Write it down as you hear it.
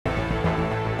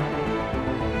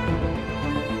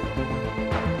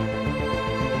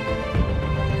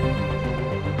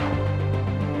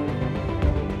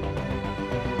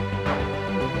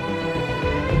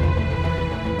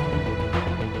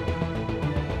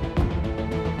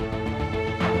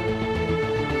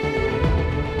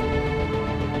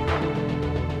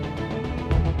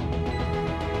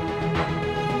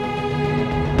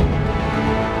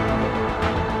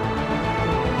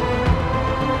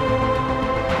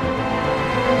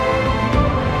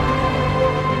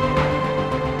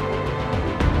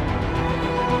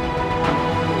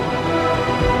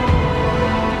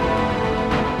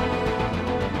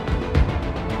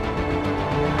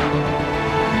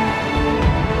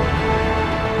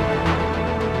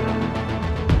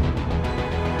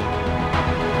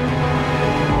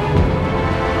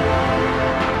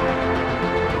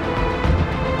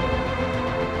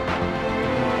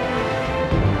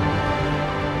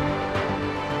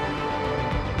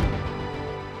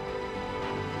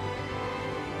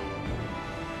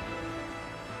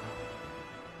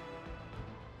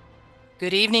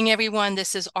Good evening, everyone.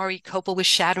 This is Ari Kopel with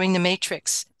Shattering the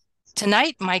Matrix.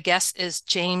 Tonight, my guest is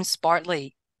James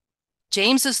Bartley.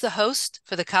 James is the host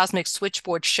for the Cosmic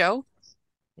Switchboard show,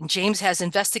 and James has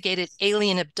investigated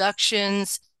alien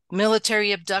abductions,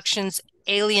 military abductions,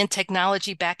 alien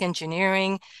technology back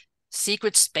engineering,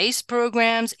 secret space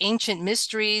programs, ancient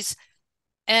mysteries,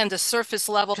 and a surface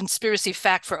level conspiracy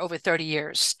fact for over 30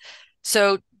 years.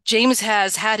 So James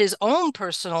has had his own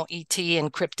personal ET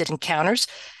encrypted encounters.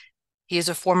 He is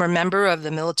a former member of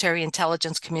the military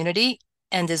intelligence community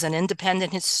and is an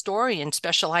independent historian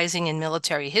specializing in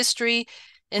military history,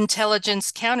 intelligence,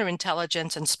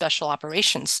 counterintelligence, and special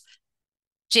operations.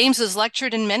 James has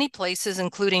lectured in many places,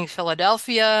 including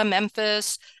Philadelphia,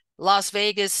 Memphis, Las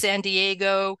Vegas, San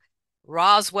Diego,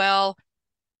 Roswell,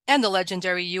 and the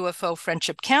legendary UFO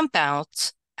friendship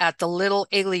campouts at the Little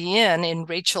Alien in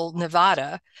Rachel,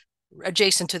 Nevada,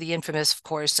 adjacent to the infamous, of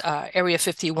course, Area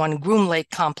 51 Groom Lake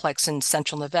complex in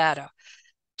central Nevada.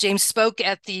 James spoke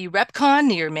at the RepCon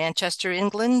near Manchester,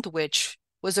 England, which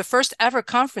was the first ever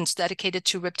conference dedicated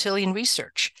to reptilian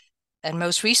research, and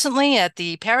most recently at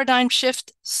the Paradigm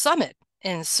Shift Summit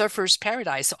in Surfers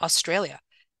Paradise, Australia.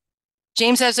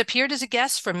 James has appeared as a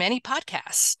guest for many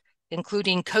podcasts,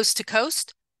 including Coast to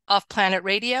Coast, Off Planet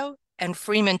Radio, and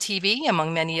Freeman TV,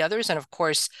 among many others, and of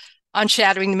course, on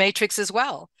Shattering the Matrix as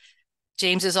well.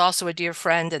 James is also a dear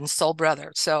friend and soul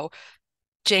brother. So,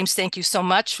 James, thank you so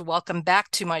much. Welcome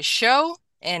back to my show.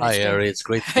 And Hi, it's been Ari. It's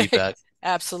great to be back.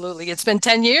 absolutely, it's been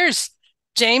 10 years,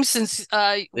 James, since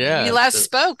we Yeah, last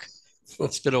spoke.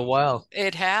 it's been a while.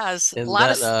 It has a And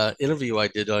lot of, that interview I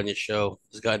did on your show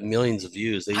has gotten millions of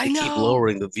views. They, I they keep know,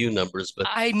 lowering the view numbers, but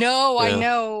I know, I yeah.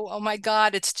 know. Oh my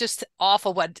God, it's just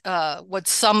awful what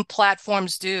some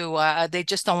platforms do. They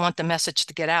just don't want the message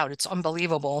to get out. It's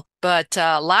unbelievable. But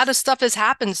a lot of stuff has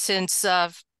happened since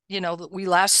we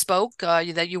last spoke,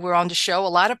 that you were on the show. A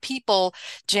lot of people,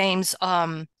 James,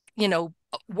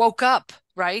 woke up,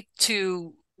 right,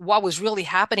 to what was really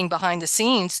happening behind the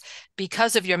scenes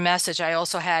because of your message. I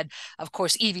also had, of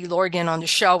course, Evie Lorgan on the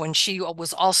show, and she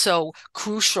was also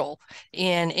crucial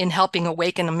in helping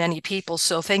awaken many people.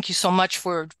 So thank you so much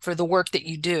for the work that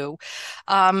you do.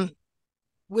 Um,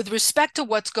 with respect to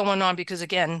what's going on, because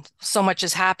again, so much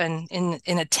has happened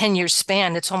in a 10-year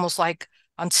span. It's almost like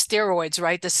on steroids,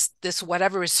 right? This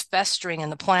whatever is festering in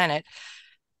the planet.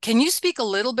 Can you speak a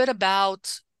little bit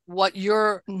about what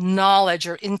your knowledge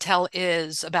or intel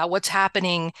is about what's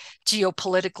happening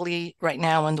geopolitically right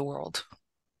now in the world?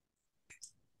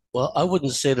 Well, I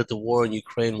wouldn't say that the war in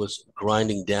Ukraine was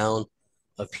grinding down.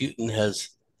 Putin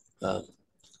has uh,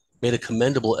 made a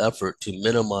commendable effort to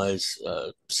minimize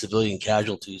civilian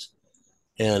casualties.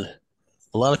 And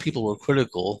a lot of people were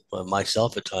critical,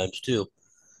 myself at times too,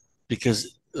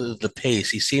 because the pace,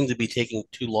 he seemed to be taking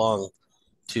too long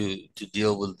to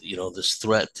deal with, this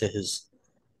threat to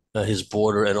his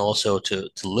border and also to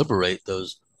liberate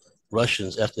those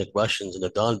Russians, ethnic Russians in the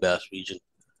Donbass region.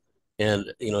 And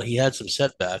he had some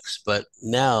setbacks, but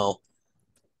now,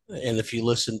 and if you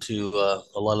listen to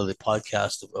a lot of the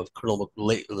podcast of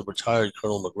the retired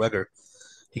Colonel McGregor,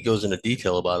 he goes into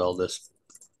detail about all this.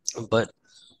 But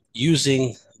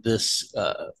using this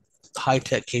high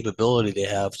tech capability they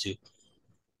have to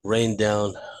rain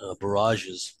down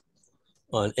barrages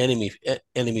on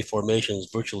enemy formations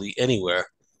virtually anywhere,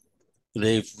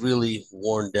 they've really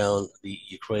worn down the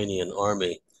Ukrainian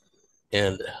army.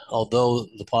 And although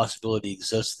the possibility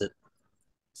exists that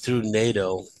through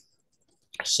NATO,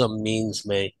 some means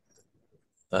may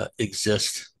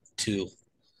exist to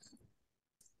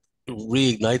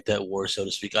reignite that war, so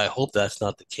to speak, I hope that's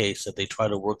not the case, that they try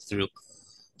to work through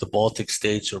the Baltic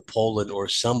states or Poland or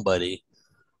somebody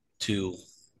to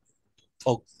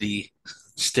poke the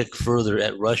stick further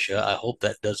at Russia. I hope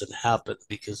that doesn't happen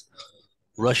because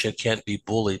Russia can't be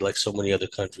bullied like so many other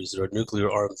countries. They're a nuclear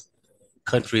armed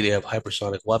country, they have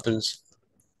hypersonic weapons,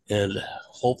 and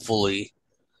hopefully,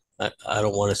 I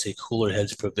don't want to say cooler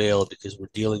heads prevail because we're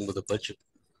dealing with a bunch of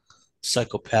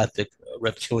psychopathic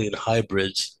reptilian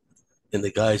hybrids in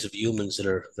the guise of humans that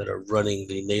are running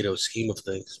the NATO scheme of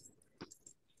things.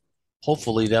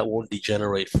 Hopefully, that won't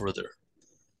degenerate further.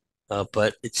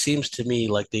 But it seems to me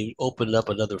like they opened up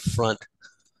another front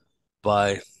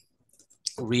by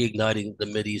reigniting the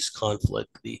Mideast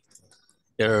conflict, the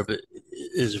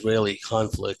Arab-Israeli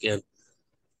conflict, and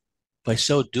by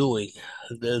so doing,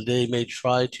 they may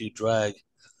try to drag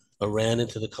Iran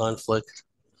into the conflict.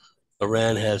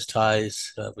 Iran has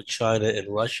ties with China and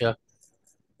Russia,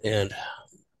 and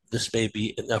this may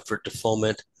be an effort to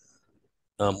foment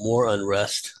more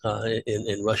unrest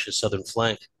in Russia's southern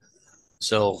flank.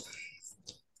 So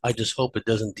I just hope it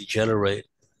doesn't degenerate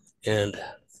and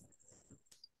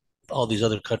all these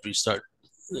other countries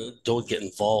don't get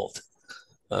involved.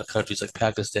 Countries like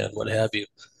Pakistan, what have you,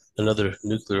 another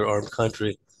nuclear armed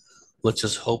country. Let's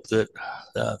just hope that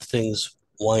things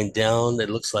wind down. It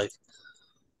looks like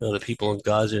the people in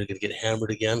Gaza are going to get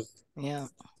hammered again. Yeah.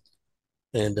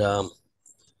 And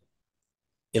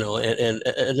and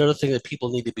another thing that people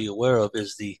need to be aware of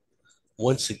is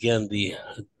once again the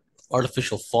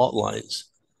artificial fault lines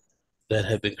that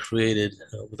have been created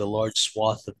with a large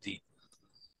swath of the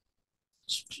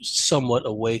somewhat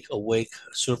awake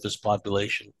surface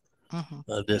population. Hmm.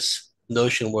 This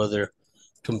notion where they're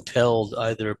compelled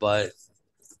either by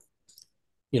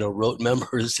rote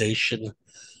memorization,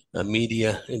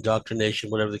 media indoctrination,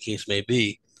 whatever the case may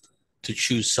be, to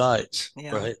choose sides,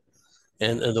 Yeah. right?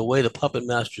 And the way the puppet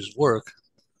masters work,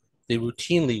 they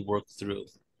routinely work through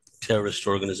terrorist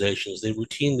organizations. They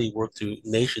routinely work through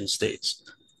nation states.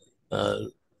 Uh,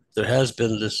 there has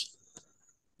been this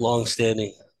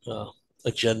long-standing uh,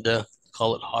 agenda,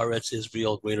 call it Haaretz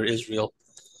Israel, Greater Israel,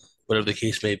 whatever the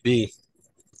case may be,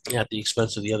 at the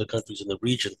expense of the other countries in the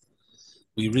region.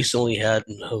 We recently had,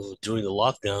 during the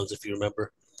lockdowns, if you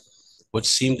remember, what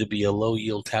seemed to be a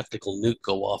low-yield tactical nuke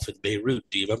go off in Beirut.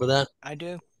 Do you remember that? I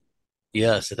do.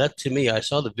 Yeah, so that to me, I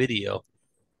saw the video.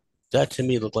 That to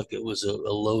me looked like it was a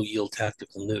low-yield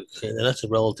tactical nuke, and that's a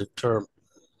relative term.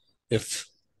 If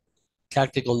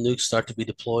tactical nukes start to be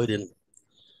deployed in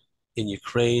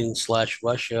Ukraine slash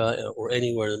Russia or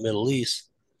anywhere in the Middle East,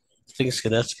 things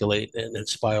can escalate and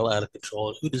spiral out of control.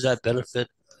 And who does that benefit?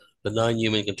 The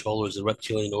non-human controllers, the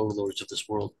reptilian overlords of this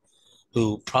world,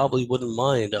 who probably wouldn't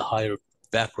mind a higher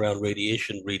background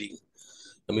radiation reading.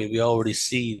 I mean, we already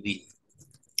see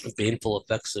the baneful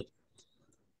effects of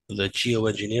the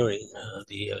geoengineering,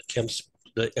 the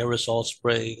aerosol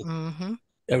spraying, Hmm.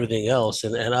 everything else.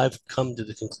 And I've come to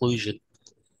the conclusion,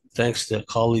 thanks to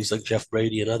colleagues like Jeff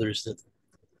Brady and others, that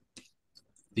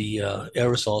the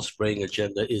aerosol spraying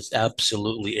agenda is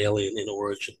absolutely alien in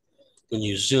origin. When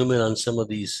you zoom in on some of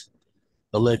these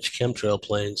alleged chemtrail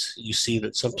planes, you see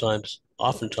that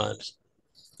oftentimes,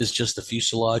 it's just a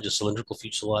fuselage, a cylindrical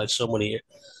fuselage. So many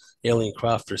alien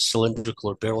craft are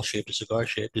cylindrical or barrel shaped or cigar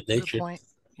shaped in Good nature. point.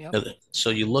 Yep. So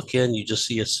you look in, you just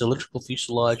see a cylindrical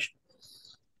fuselage.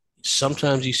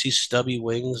 Sometimes you see stubby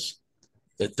wings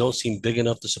that don't seem big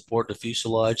enough to support the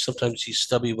fuselage. Sometimes you see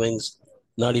stubby wings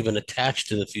not even attached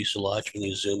to the fuselage when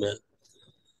you zoom in.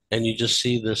 And you just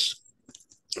see this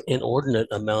inordinate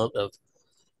amount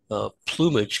of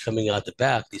plumage coming out the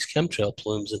back, these chemtrail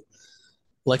plumes. And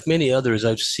like many others,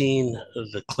 I've seen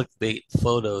the clickbait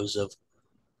photos of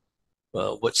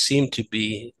what seem to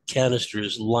be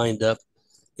canisters lined up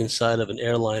inside of an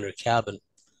airliner cabin.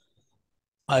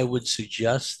 I would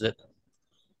suggest that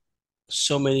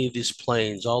so many of these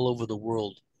planes all over the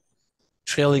world,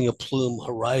 trailing a plume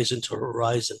horizon to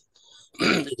horizon,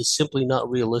 it is simply not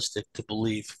realistic to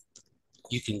believe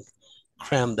you can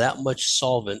cram that much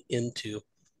solvent into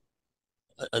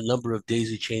a number of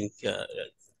daisy chain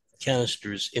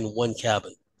canisters in one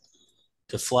cabin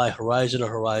to fly horizon to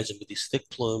horizon with these thick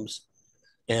plumes.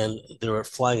 And they're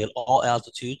flying at all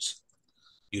altitudes.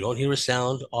 You don't hear a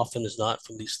sound, often is not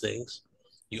from these things.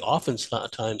 You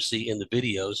oftentimes see in the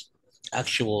videos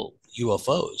actual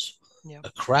UFOs, Yep.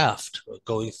 a craft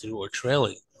going through or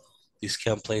trailing these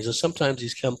chem planes. And sometimes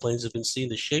these chem planes have been seen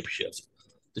to shapeshift,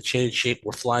 to change shape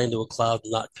or fly into a cloud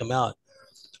and not come out.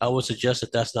 I would suggest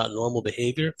that that's not normal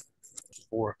behavior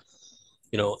for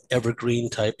evergreen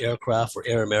type aircraft or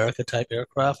Air America type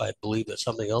aircraft. I believe that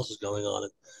something else is going on.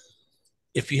 And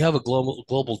if you have a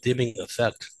global dimming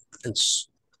effect and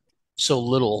so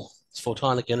little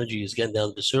photonic energy is getting down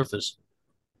to the surface,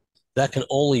 that can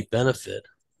only benefit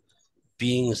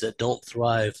beings that don't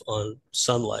thrive on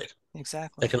sunlight. That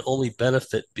Exactly. can only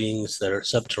benefit beings that are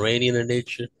subterranean in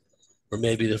nature, or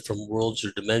maybe they're from worlds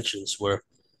or dimensions where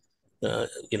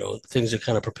things are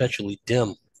kind of perpetually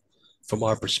dim from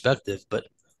our perspective. But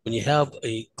when you have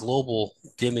a global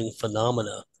dimming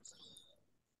phenomena,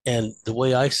 and the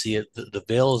way I see it, the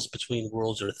veils between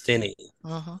worlds are thinning.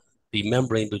 Hmm. The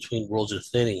membrane between worlds are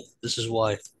thinning. This is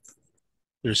why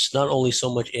there's not only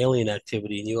so much alien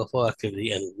activity and UFO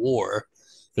activity and war,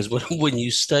 because when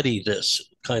you study this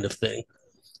kind of thing,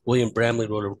 William Bramley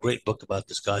wrote a great book about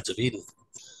this, Gods of Eden.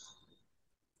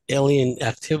 Alien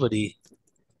activity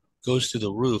goes through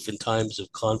the roof in times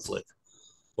of conflict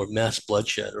or mass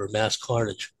bloodshed or mass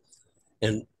carnage.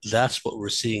 And that's what we're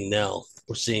seeing now.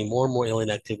 We're seeing more and more alien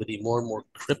activity, more and more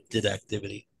cryptid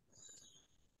activity.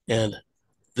 And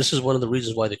this is one of the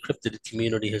reasons why the cryptid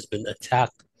community has been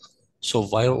attacked so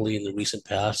violently in the recent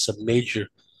past. Some major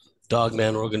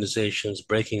dogman organizations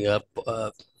breaking up,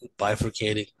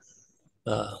 bifurcating.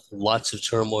 Lots of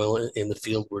turmoil in the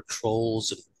field where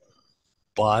trolls and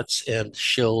bots and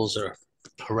shills are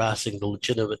harassing the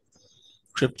legitimate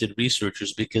cryptid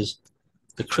researchers because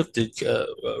the cryptid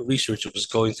research was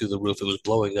going through the roof. It was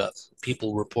blowing up.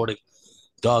 People reporting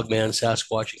dogman,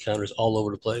 Sasquatch encounters all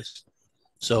over the place.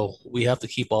 So we have to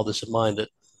keep all this in mind that,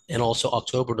 and also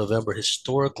October, November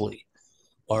historically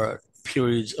are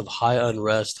periods of high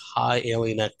unrest, high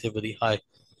alien activity, high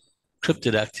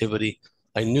cryptid activity.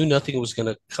 I knew nothing was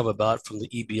going to come about from the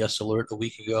EBS alert a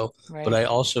week ago, but Right. I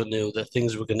also knew that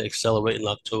things were going to accelerate in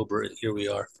October, and here we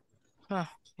are. Huh.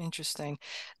 Interesting.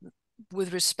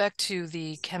 With respect to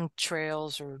the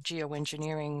chemtrails or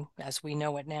geoengineering as we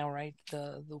know it now, right?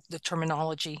 The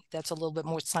terminology that's a little bit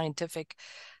more scientific.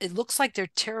 It looks like they're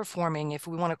terraforming, if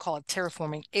we want to call it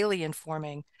terraforming, alien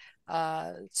forming,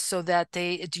 so that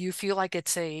do you feel like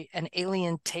it's an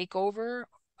alien takeover?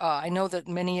 I know that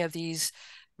many of these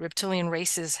reptilian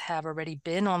races have already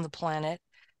been on the planet,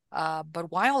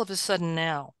 but why all of a sudden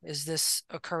now is this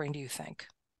occurring, do you think?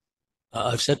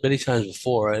 I've said many times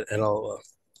before, and I'll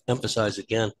emphasize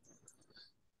again,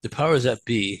 the powers that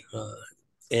be,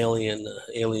 alien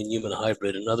human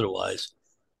hybrid and otherwise,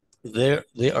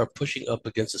 they are pushing up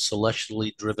against a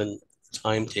celestially driven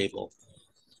timetable.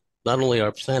 Not only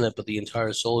our planet, but the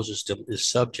entire solar system is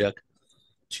subject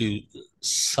to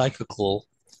cyclical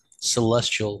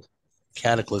celestial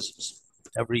cataclysms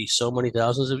every so many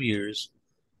thousands of years.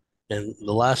 And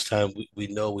the last time we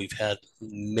know we've had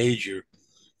major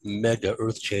mega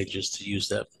earth changes, to use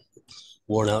that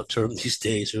worn out term these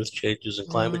days, earth changes and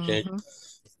climate change. Hmm.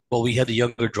 Well, we had the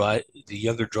younger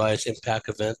Dryas impact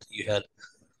event. You had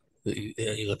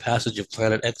the passage of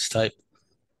Planet X type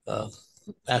uh,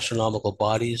 astronomical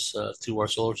bodies through our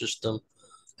solar system,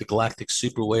 the galactic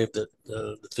superwave that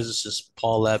the physicist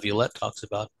Paul Laviolette talks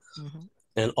about. Hmm.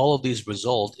 And all of these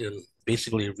result in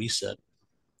basically a reset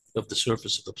of the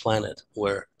surface of the planet,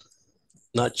 where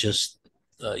not just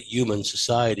human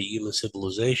society, human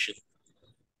civilization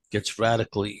gets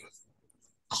radically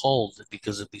culled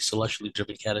because of these celestially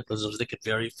driven cataclysms. They could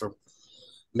vary from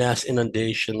mass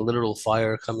inundation, literal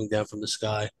fire coming down from the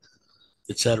sky,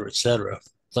 et cetera, et cetera.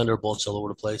 Thunderbolts all over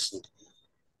the place, and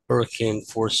hurricane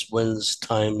force winds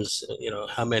times,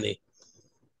 how many,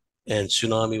 and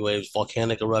tsunami waves,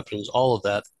 volcanic eruptions, all of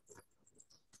that.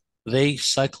 They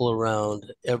cycle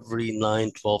around every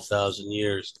 9, 12,000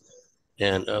 years,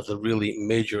 and the really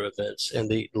major events, and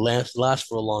they last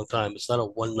for a long time. It's not a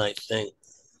one night thing.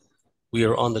 We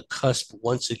are on the cusp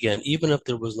once again, even if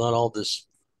there was not all this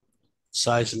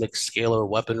seismic scalar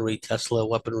weaponry, Tesla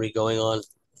weaponry going on,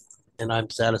 and I'm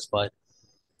satisfied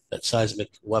that seismic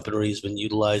weaponry has been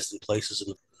utilized in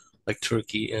places like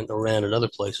Turkey and Iran and other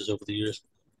places over the years.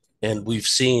 And we've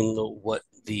seen what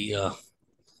uh,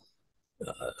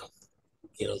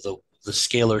 the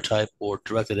scalar type or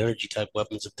directed energy type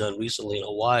weapons have done recently in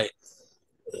Hawaii.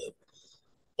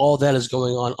 All that is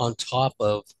going on top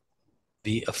of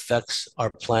the effects our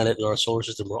planet and our solar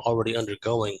system are already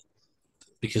undergoing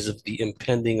because of the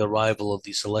impending arrival of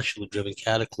these celestially driven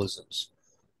cataclysms.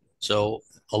 So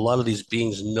a lot of these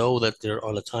beings know that they're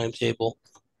on a timetable.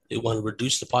 They want to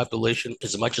reduce the population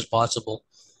as much as possible.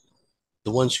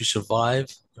 The ones who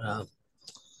survive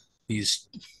these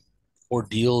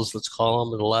ordeals, let's call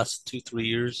them, in the last 2, 3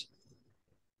 years,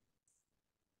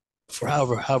 for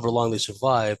however long they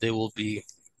survive, they will be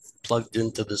plugged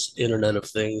into this Internet of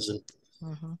Things and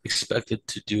Hmm. expected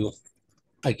to do,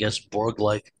 I guess,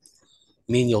 Borg-like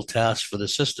menial tasks for the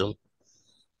system.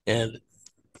 And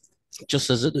just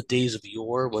as in the days of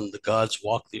yore, when the gods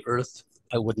walked the earth,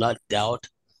 I would not doubt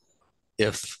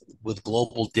if, with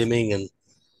global dimming and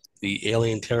the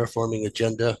alien terraforming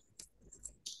agenda,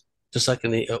 just like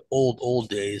in the old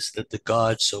days, that the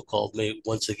gods, so called, may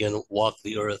once again walk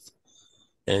the earth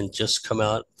and just come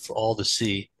out for all to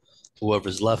see,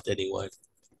 whoever's left anyway.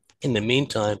 In the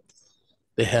meantime,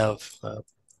 they have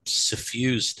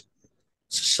suffused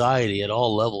society at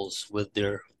all levels with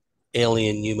their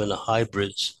alien human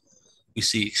hybrids. We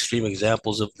see extreme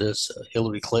examples of this: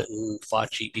 Hillary Clinton,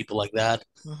 Fauci, people like that,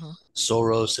 Hmm.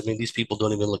 Soros. I mean, these people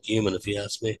don't even look human, if you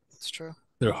ask me. It's true.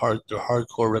 They're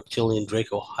hardcore reptilian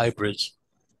Draco hybrids,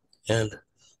 and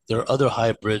there are other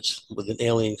hybrids with an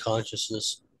alien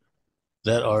consciousness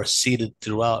that are seeded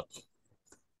throughout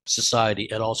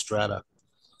society at all strata.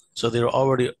 So they're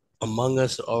already among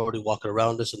us, they're already walking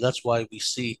around us, and that's why we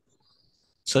see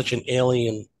such an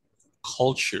alien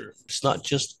culture. It's not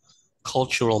just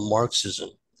cultural Marxism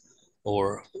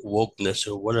or wokeness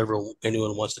or whatever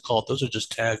anyone wants to call it. Those are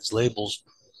just tags, labels.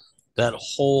 That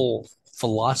whole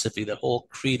philosophy, that whole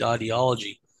creed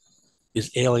ideology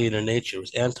is alien in nature,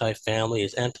 is anti-family,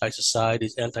 is anti-society,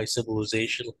 is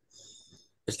anti-civilization,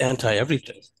 is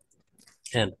anti-everything.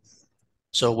 And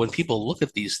so when people look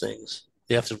at these things,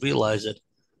 they have to realize that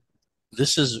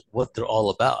this is what they're all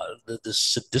about. This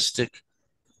sadistic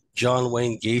John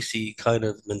Wayne Gacy kind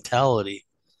of mentality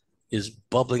is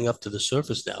bubbling up to the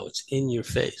surface now. It's in your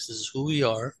face. This is who we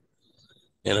are.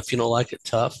 And if you don't like it,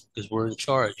 tough, because we're in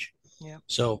charge. Yeah.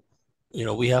 So,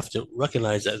 we have to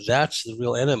recognize that that's the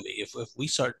real enemy. If we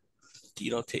start,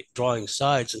 drawing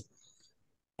sides, and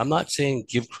I'm not saying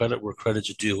give credit where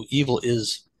credit's due. Evil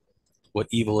is what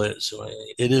evil is. So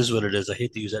it is what it is. I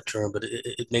hate to use that term, but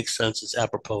it makes sense. It's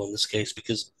apropos in this case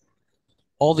because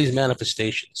all these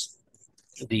manifestations,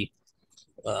 the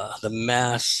the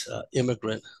mass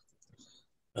immigrant,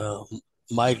 uh,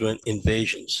 migrant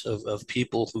invasions of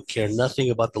people who care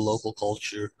nothing about the local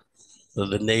culture,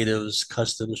 the natives,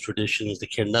 customs, traditions. They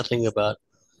care nothing about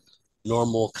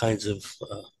normal kinds of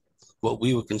what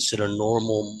we would consider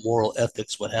normal moral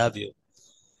ethics, what have you.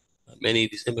 Many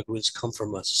of these immigrants come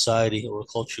from a society or a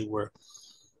culture where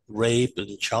rape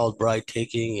and child bride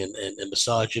taking and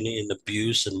misogyny and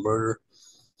abuse and murder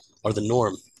are the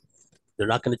norm. They're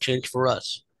not going to change for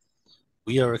us.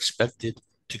 We are expected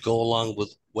to go along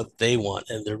with what they want,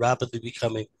 and they're rapidly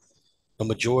becoming a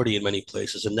majority in many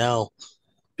places. And now,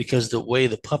 because the way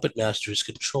the puppet masters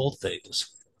control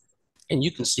things, and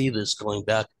you can see this going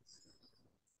back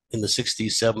in the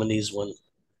 60s, 70s when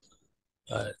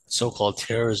so-called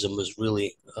terrorism was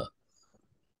really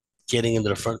getting into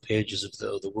the front pages of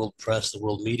the world press, the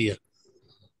world media.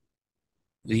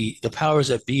 The powers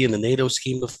that be in the NATO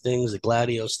scheme of things, the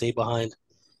Gladio stay behind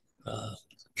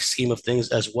scheme of things,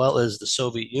 as well as the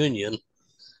Soviet Union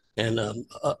and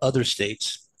other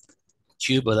states,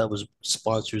 Cuba, that was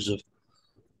sponsors of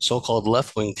so-called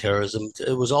left-wing terrorism.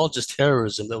 It was all just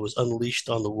terrorism that was unleashed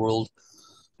on the world,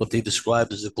 what they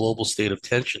described as a global state of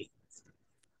tension.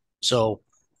 So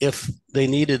if they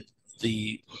needed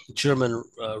the German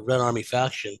Red Army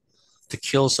faction to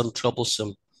kill some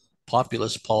troublesome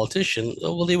populist politician,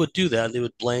 well, they would do that. They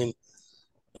would blame,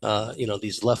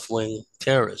 these left-wing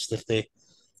terrorists. If they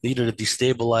needed to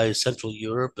destabilize Central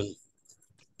Europe and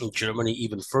Germany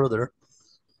even further,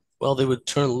 well, they would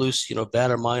turn loose,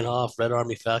 Bader Meinhof, Red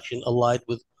Army faction, allied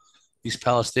with these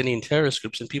Palestinian terrorist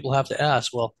groups. And people have to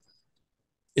ask, well,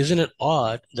 isn't it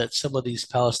odd that some of these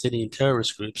Palestinian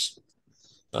terrorist groups,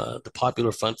 the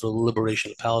Popular Front for the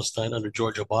Liberation of Palestine under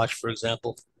George Bush, for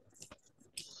example,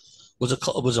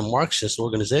 was a Marxist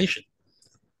organization.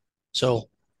 So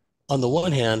on the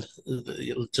one hand,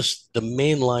 just the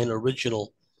mainline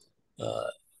original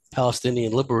uh,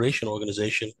 Palestinian Liberation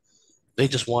Organization, they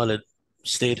just wanted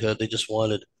statehood. They just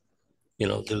wanted,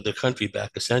 their country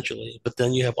back essentially. But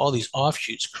then you have all these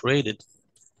offshoots created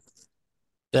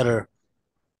that are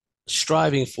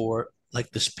striving for like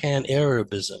this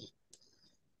pan-Arabism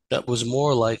that was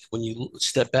more like when you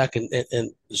step back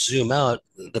and zoom out,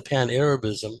 the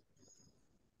pan-Arabism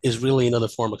is really another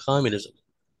form of communism.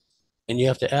 And you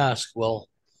have to ask, well,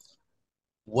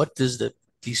 what does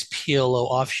these PLO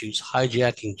offshoots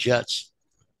hijacking jets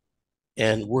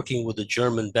and working with the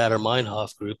German Bader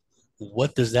Meinhof group,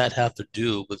 what does that have to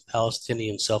do with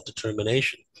Palestinian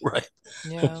self-determination, right?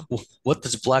 Yeah. What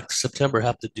does Black September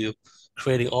have to do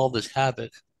creating all this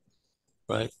havoc,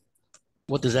 right?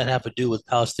 What does that have to do with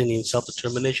Palestinian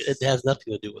self-determination? It has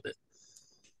nothing to do with it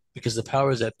because the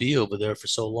powers that be over there for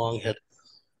so long had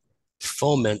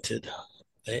fomented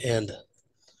and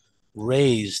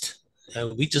raised.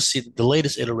 And we just see the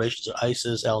latest iterations of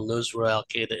ISIS, Al Nusra, Al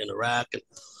Qaeda in Iraq, and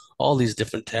all these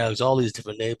different tags, all these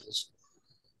different labels.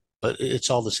 But it's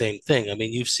all the same thing. I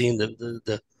mean, you've seen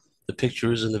the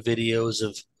pictures and the videos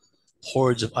of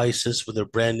hordes of ISIS with their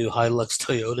brand new Hilux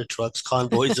Toyota trucks,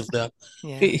 convoys of them.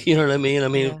 Yeah. You know what I mean? I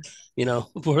mean, Yeah.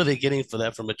 what are they getting for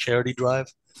that from a charity drive?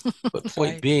 But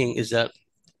point Right. being is that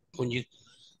when you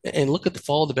and look at the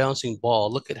fall of the bouncing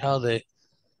ball, look at how they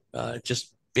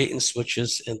just bait and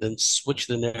switches and then switch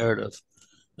the narrative.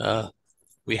 Uh,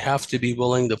 we have to be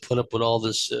willing to put up with all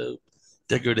this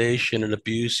degradation and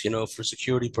abuse, for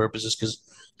security purposes because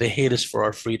they hate us for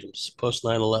our freedoms post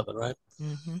 9/11, right?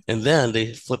 Mm-hmm. And then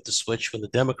they flipped the switch when the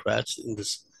Democrats in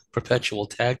this perpetual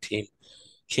tag team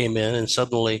came in and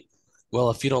suddenly, well,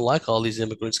 if you don't like all these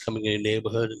immigrants coming in your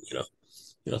neighborhood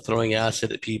and, throwing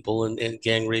acid at people and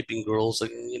gang raping girls,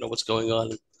 like, what's going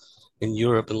on in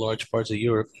Europe and large parts of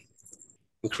Europe,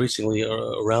 increasingly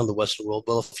around the Western world.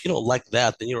 Well, if you don't like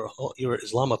that, then you're an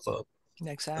Islamophobe,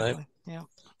 right? Exactly. Yeah.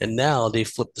 And now they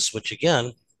flip the switch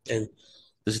again, and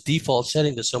this default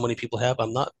setting that so many people have.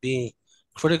 I'm not being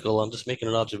critical. I'm just making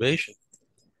an observation.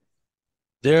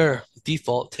 Their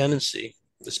default tendency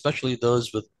especially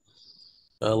those with,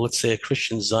 let's say, a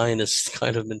Christian Zionist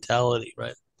kind of mentality,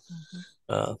 right? Mhm.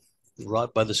 Uh,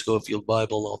 wrought by the Schofield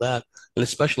Bible and all that, and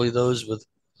especially those with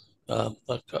a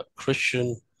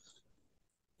Christian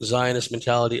Zionist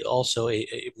mentality, also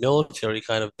a military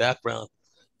kind of background.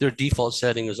 Their default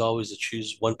setting is always to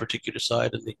choose one particular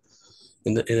side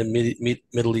in a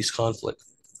Middle East conflict.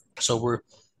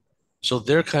 So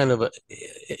they're kind of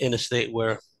in a state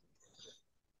where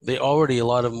a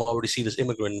lot of them already see this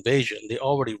immigrant invasion. They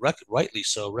already rightly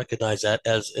so recognize that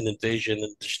as an invasion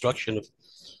and destruction of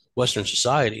Western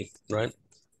society, right?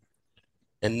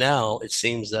 And now it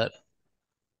seems that,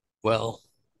 well,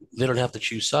 they don't have to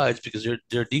choose sides because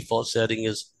their default setting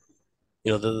is,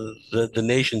 the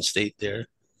nation state there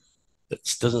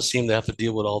that doesn't seem to have to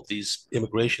deal with all these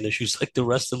immigration issues like the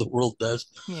rest of the world does.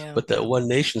 Yeah. But that one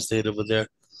nation state over there,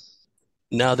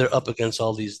 now they're up against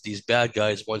all these bad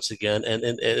guys once again, and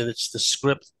it's the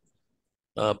script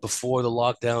before the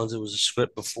lockdowns. It was a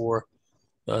script before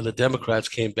the Democrats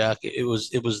came back. It was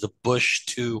the Bush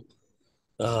to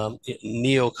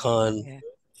neocon, Yeah.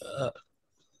 uh,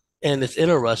 and it's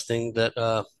interesting that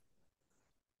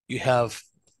you have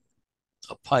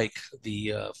a Pike, the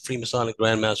Freemasonic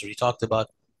Grandmaster. He talked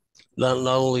about not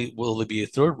only will there be a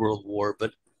third world war,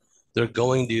 but they're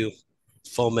going to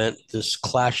foment this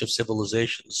clash of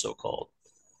civilizations, so called,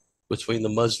 between the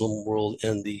Muslim world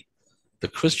and the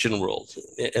Christian world.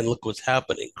 And look what's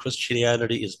happening.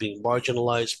 Christianity is being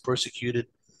marginalized, persecuted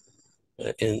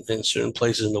in certain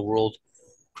places in the world.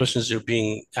 Christians are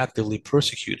being actively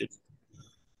persecuted.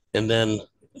 And then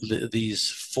these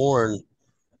foreign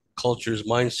cultures,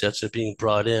 mindsets are being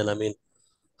brought in. I mean,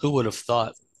 who would have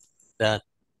thought that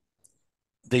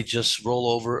they just roll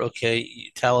over?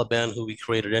 Okay, Taliban, who we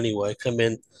created anyway, come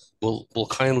in. We'll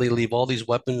kindly leave all these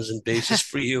weapons and bases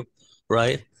for you,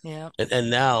 right? Yeah. And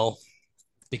now,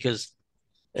 because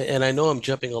and I know I'm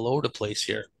jumping all over the place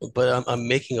here, but I'm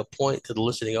making a point to the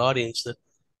listening audience that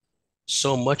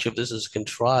so much of this is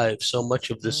contrived, so much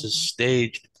of this is Hmm.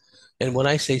 staged. And when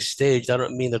I say staged, I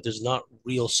don't mean that there's not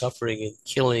real suffering and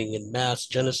killing and mass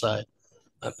genocide.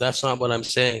 That's not what I'm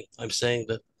saying. I'm saying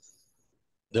that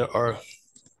there are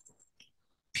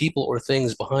people or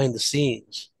things behind the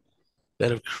scenes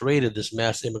that have created this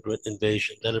mass immigrant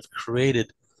invasion, that have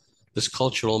created this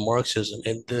cultural Marxism.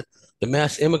 And the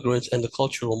mass immigrants and the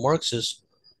cultural Marxists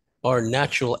are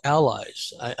natural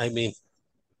allies. I mean,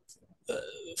 uh,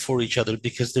 for each other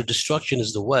because their destruction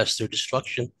is the West. Their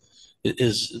destruction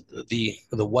is the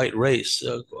white race,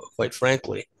 quite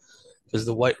frankly, because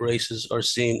the white races are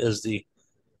seen as the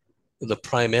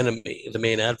prime enemy, the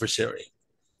main adversary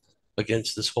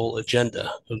against this whole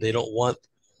agenda. They don't want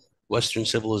Western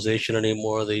civilization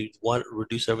anymore. They want to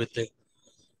reduce everything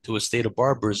to a state of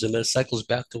barbarism. And it cycles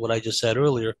back to what I just said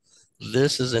earlier.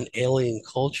 This is an alien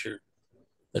culture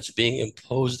that's being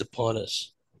imposed upon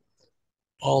us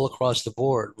all across the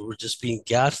board. We're just being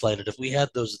gaslighted. If we had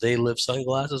those They Live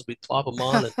sunglasses, we'd plop them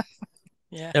on, and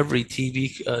Yeah. every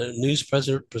TV news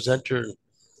presenter,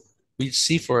 we'd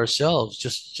see for ourselves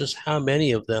just how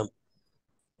many of them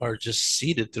are just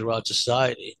seated throughout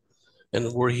society.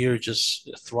 And we're here just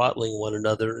throttling one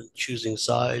another and choosing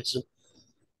sides. And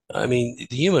I mean,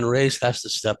 the human race has to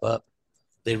step up.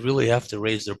 They really have to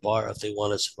raise their bar if they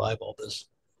want to survive all this.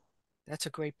 That's a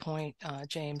great point,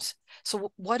 James.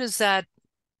 So, what does that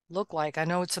look like? I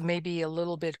know it's maybe a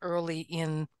little bit early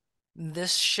in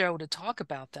this show to talk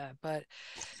about that, but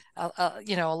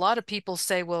a lot of people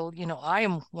say, well, I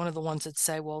am one of the ones that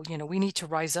say, well, we need to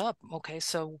rise up. Okay,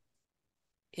 so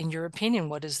in your opinion,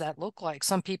 what does that look like?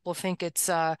 Some people think it's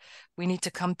we need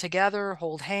to come together,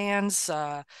 hold hands,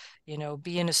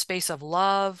 be in a space of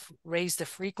love, raise the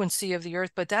frequency of the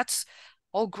earth. But that's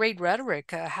all great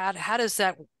rhetoric. How does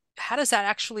that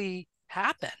actually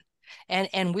happen?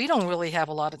 And we don't really have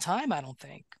a lot of time, I don't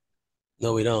think.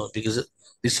 No, we don't, because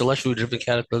these celestially driven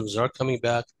cataclysms are coming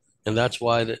back, and that's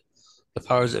why the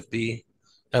powers that be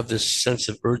have this sense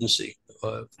of urgency,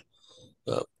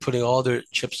 putting all their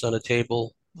chips on the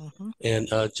table Hmm. and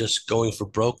just going for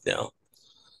broke now.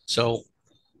 So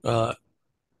uh,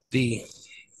 the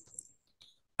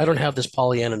I don't have this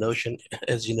Pollyanna notion,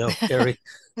 as you know, Ari,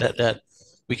 that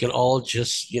we can all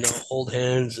just hold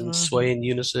hands and Hmm. sway in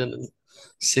unison and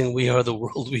sing "We Are the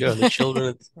World, We Are the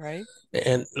Children." Right?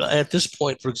 And at this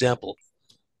point, for example,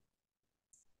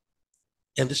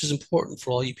 and this is important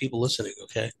for all you people listening,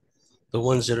 okay, the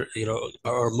ones that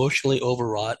are emotionally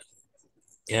overwrought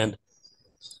and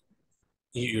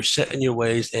you're set in your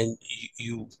ways and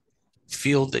you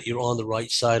feel that you're on the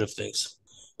right side of things,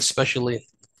 especially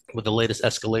with the latest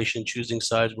escalation, choosing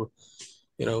sides.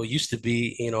 It used to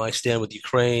be, I stand with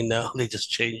Ukraine. Now they just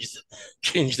changed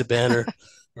the banner,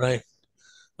 right?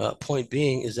 Point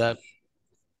being is that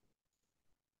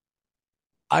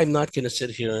I'm not going to sit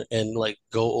here and like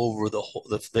go over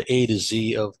the A to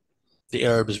Z of the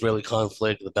Arab-Israeli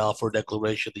conflict, the Balfour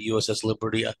Declaration, the USS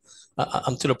Liberty.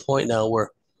 I'm to the point now where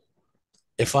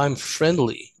if I'm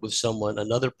friendly with someone,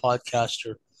 another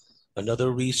podcaster,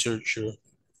 another researcher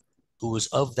who is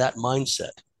of that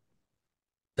mindset,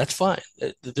 that's fine.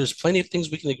 There's plenty of things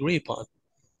we can agree upon,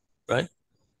 right?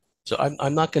 So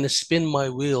I'm not going to spin my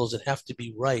wheels and have to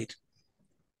be right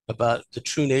about the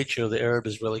true nature of the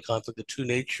Arab-Israeli conflict, the true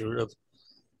nature of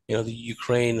the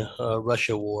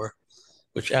Ukraine-Russia war,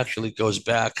 which actually goes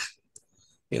back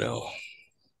you know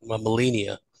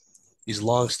millennia. These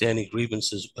long-standing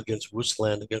grievances against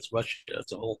Rusland, against Russia,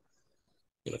 it's a whole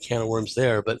can of worms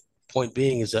there. But point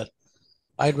being is that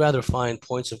I'd rather find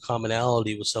points of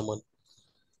commonality with someone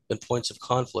than points of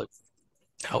conflict.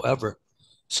 However,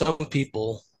 some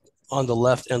people on the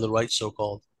left and the right,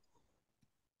 so-called,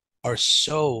 are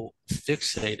so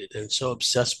fixated and so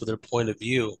obsessed with their point of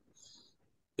view.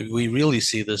 We really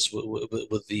see this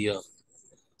with the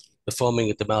foaming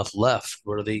at the mouth left,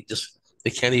 where they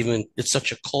can't even. It's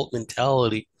such a cult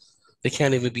mentality. They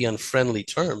can't even be on friendly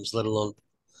terms, let alone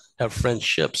have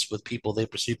friendships with people they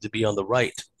perceive to be on the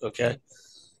right. Okay,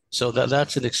 so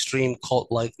that's an extreme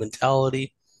cult-like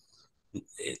mentality.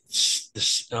 It's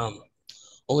this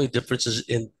only differences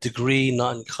in degree,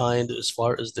 not in kind, as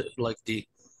far as the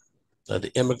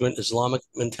immigrant Islamic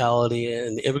mentality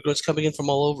and the immigrants coming in from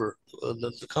all over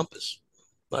the compass,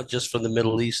 not just from the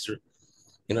Middle East or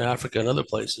Africa and other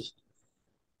places.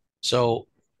 So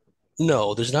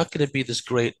no, there's not going to be this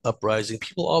great uprising.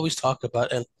 People always talk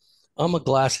about, and I'm a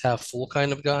glass half full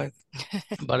kind of guy,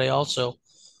 but I'm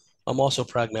also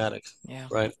pragmatic, Yeah.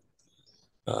 right?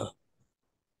 Uh,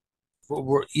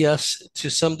 yes, to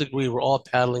some degree, we're all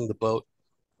paddling the boat,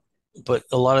 but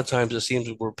a lot of times it seems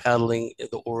we're paddling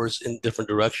the oars in different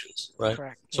directions, right?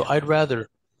 Correct. So Yeah. I'd rather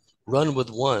run with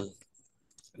one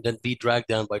than be dragged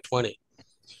down by 20.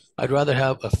 I'd rather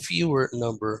have a fewer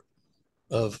number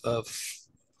of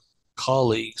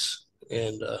colleagues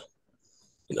and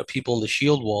people in the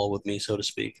shield wall with me, so to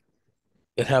speak,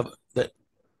 that have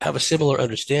a similar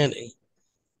understanding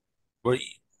where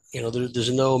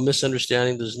there's no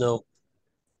misunderstanding, there's no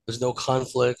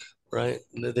conflict, right?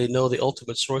 They know the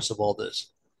ultimate source of all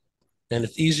this, and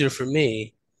it's easier for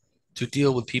me to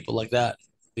deal with people like that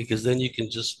because then you can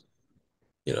just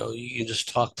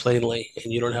talk plainly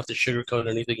and you don't have to sugarcoat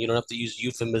anything. You don't have to use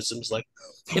euphemisms like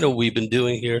we've been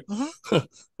doing here. Hmm.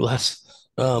 Less.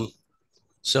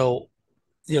 So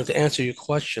to answer your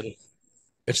question,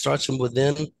 it starts from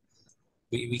within.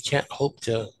 We can't hope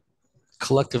to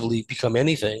collectively become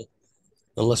anything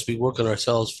unless we work on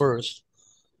ourselves first.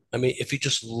 I mean, if you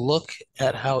just look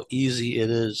at how easy it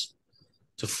is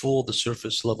to fool the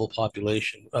surface level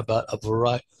population about a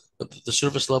variety, the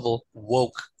surface level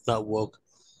woke, not woke,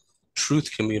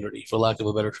 truth community, for lack of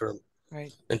a better term.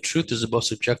 Right. And truth is the most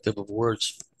subjective of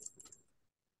words.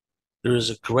 There is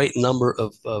a great number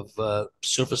of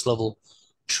surface level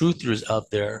truthers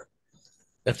out there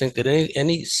that think that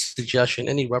any suggestion,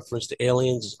 any reference to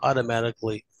aliens is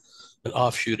automatically an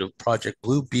offshoot of Project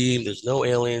Blue Beam. There's no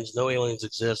aliens, no aliens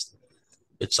exist.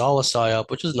 It's all a psyop,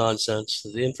 which is nonsense.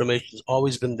 The information's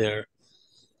always been there,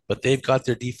 but they've got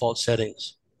their default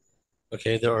settings.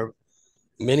 Okay, there are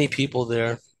many people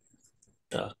there,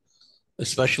 uh,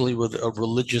 especially with a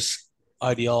religious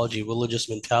ideology, religious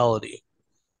mentality.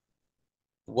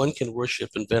 One can worship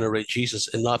and venerate Jesus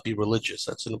and not be religious.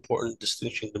 That's an important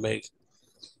distinction to make.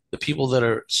 The people that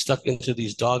are stuck into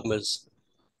these dogmas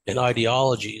and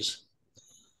ideologies,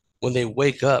 when they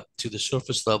wake up to the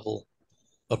surface level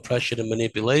oppression and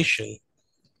manipulation,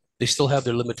 they still have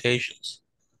their limitations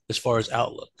as far as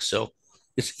outlook. So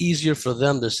it's easier for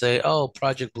them to say, "Oh,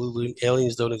 Project Blue Beam,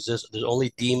 aliens don't exist. There's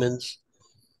only demons.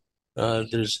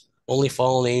 There's only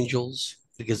fallen angels,"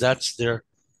 because that's their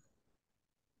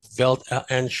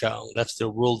Weltanschauung. That's their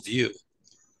worldview.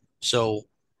 So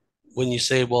when you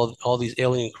say, "Well, all these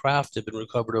alien craft have been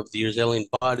recovered over the years, alien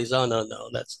bodies," oh no,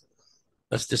 that's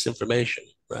disinformation,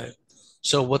 right?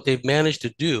 So what they've managed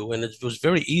to do, and it was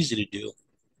very easy to do,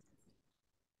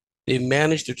 they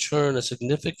managed to turn a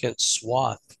significant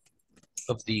swath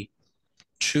of the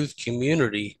truth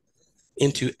community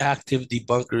into active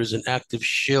debunkers and active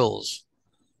shills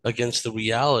against the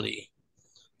reality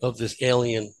of this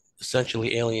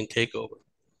essentially alien takeover.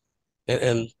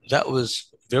 And that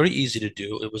was very easy to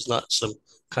do. It was not some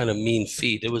kind of mean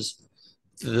feat. It was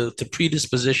the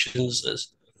predispositions,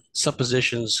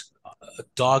 suppositions,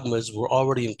 dogmas were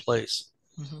already in place.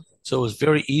 Hmm. So it was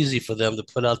very easy for them to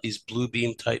put out these blue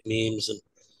beam type memes and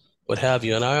what have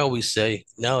you. And I always say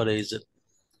nowadays that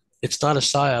it's not a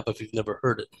psyop if you've never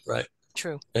heard it, right?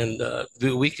 True. And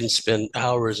we can spend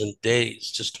hours and days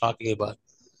just talking about.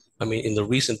 I mean, in the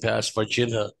recent past,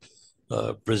 Virginia,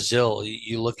 Brazil,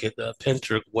 you look at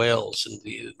Pentarch whales and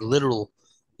the literal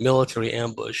military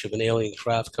ambush of an alien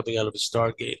craft coming out of a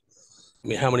Stargate. I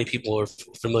mean, how many people are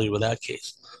familiar with that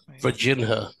case? Right.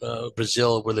 Virginia,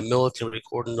 Brazil, where the military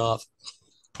cordoned off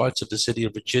parts of the city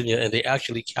of Virginia and they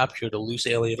actually captured a loose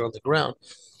alien on the ground.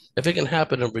 If it can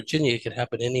happen in Virginia, it can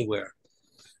happen anywhere.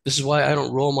 This is why I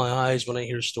don't roll my eyes when I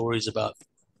hear stories about,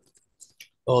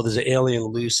 oh, there's an alien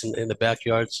loose in the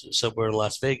backyards somewhere in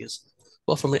Las Vegas.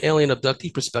 Well, from an alien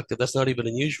abductee perspective, that's not even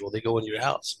unusual. They go in your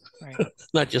house, Right.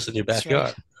 not just in your That's right.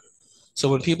 backyard. So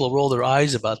when people roll their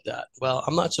eyes about that, well,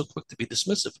 I'm not so quick to be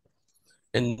dismissive.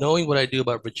 And knowing what I do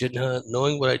about Virginia,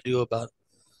 knowing what I do about,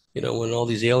 when all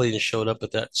these aliens showed up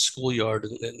at that schoolyard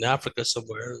in Africa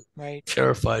somewhere, Right.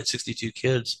 terrified 62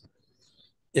 kids.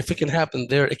 If it can happen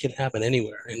there, it can happen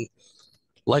anywhere. And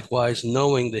likewise,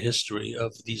 knowing the history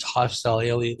of these hostile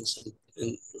aliens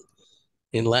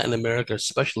in Latin America,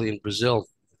 especially in Brazil,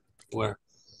 where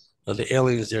the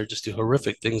aliens there just do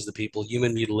horrific things to people,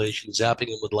 human mutilation, zapping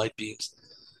them with light beams.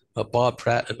 Bob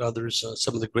Pratt and others,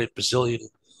 some of the great Brazilian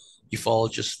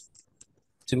ufologists,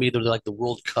 to me, they're like the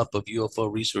World Cup of UFO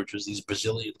researchers, these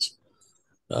Brazilians.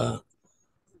 Uh,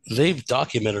 they've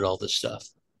documented all this stuff,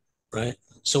 right?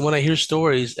 So when I hear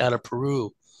stories out of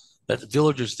Peru that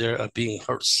villagers there are being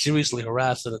seriously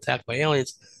harassed and attacked by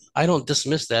aliens, I don't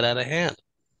dismiss that out of hand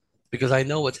because I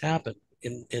know what's happened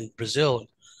in Brazil,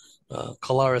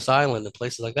 Colares Island, and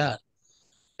places like that.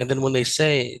 And then when they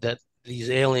say that these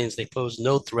aliens, they pose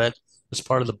no threat as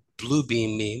part of the blue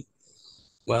beam meme,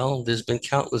 well, there's been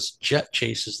countless jet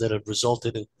chases that have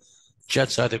resulted in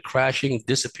jets either crashing,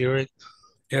 disappearing,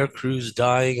 air crews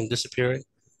dying and disappearing,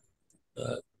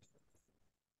 uh,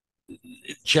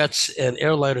 jets and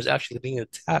airliners actually being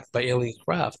attacked by alien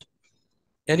craft.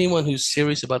 Anyone who's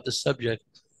serious about the subject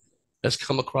has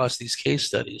come across these case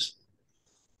studies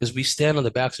because we stand on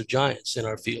the backs of giants in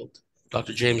our field.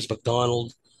 Dr. James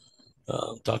McDonald,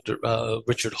 Dr.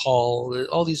 Richard Hall,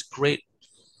 all these great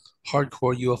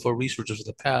hardcore UFO researchers of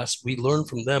the past, we learn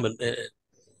from them and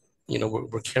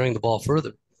we're carrying the ball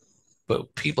further.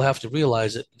 But people have to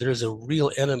realize that there's a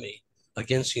real enemy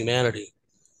against humanity.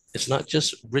 It's not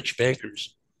just rich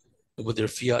bankers with their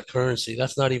fiat currency.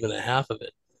 That's not even a half of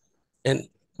it. And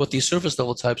with these surface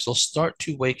level types, they'll start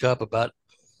to wake up about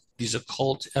these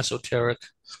occult, esoteric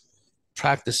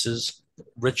practices,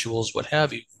 rituals, what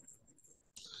have you.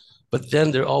 But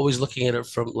then they're always looking at it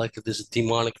from like this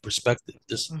demonic perspective,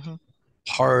 this Mm-hmm.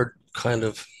 hard kind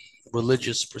of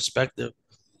religious perspective.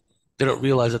 They don't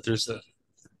realize that there's a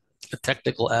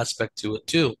technical aspect to it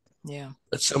too. Yeah.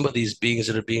 That some of these beings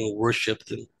that are being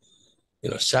worshipped and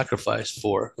sacrificed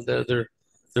for, they're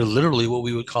literally what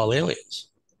we would call aliens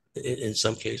in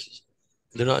some cases.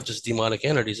 They're not just demonic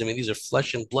entities. I mean, these are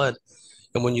flesh and blood.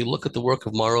 And when you look at the work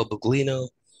of Mauro Buglino,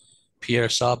 Pierre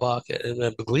Sabak,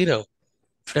 and Buglino,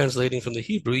 translating from the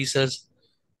Hebrew, he says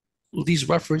these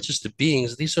references to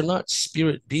beings, these are not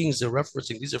spirit beings they're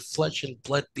referencing. These are flesh and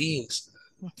blood beings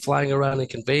flying around in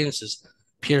conveyances.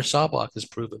 Pierre Sabak has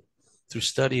proven through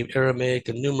study of Aramaic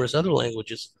and numerous other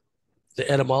languages, the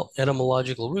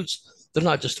etymological roots. They're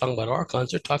not just talking about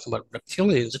archons, they're talking about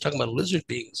reptilians, they're talking about lizard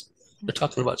beings. They're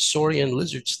talking about saurian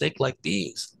lizard snake-like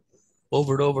beings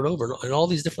over and over and over in all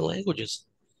these different languages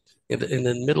in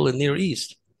the Middle and Near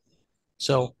East.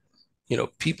 So,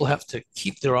 people have to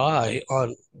keep their eye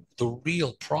on the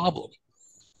real problem.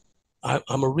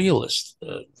 I'm a realist.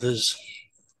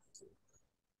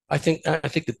 I think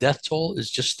the death toll is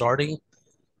just starting.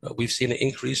 We've seen an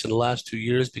increase in the last 2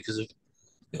 years because of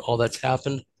all that's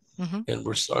happened, Mm-hmm. and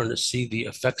we're starting to see the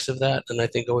effects of that. And I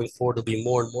think going forward, there'll be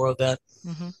more and more of that.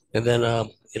 Mm-hmm. And then,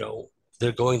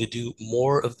 they're going to do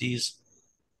more of these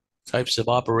types of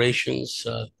operations,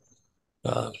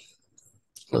 uh,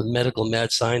 medical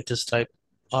mad scientist type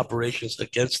operations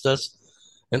against us.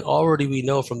 And already we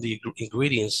know from the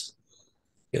ingredients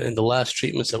in the last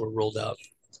treatments that were rolled out,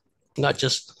 not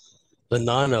just the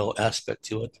nano aspect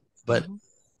to it, but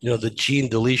Mm-hmm. the gene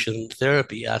deletion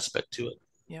therapy aspect to it,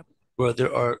 Yep. where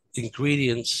there are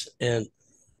ingredients and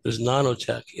there's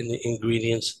nanotech in the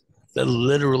ingredients that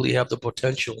literally have the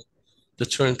potential to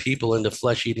turn people into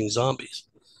flesh-eating zombies.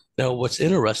 Now, what's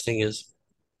interesting is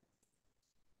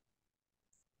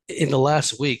in the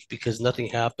last week, because nothing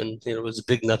happened, it was a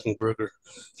big nothing burger,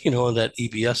 on that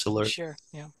EBS alert. Sure.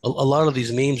 Yeah. A lot of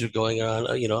these memes are going on.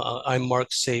 I'm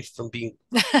marked safe from being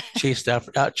chased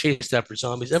after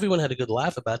zombies. Everyone had a good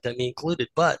laugh about that, me included.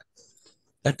 But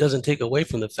that doesn't take away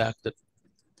from the fact that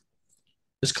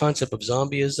this concept of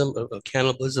zombieism, of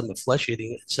cannibalism, of flesh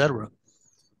eating, etc.,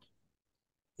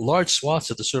 large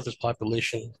swaths of the surface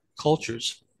population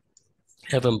cultures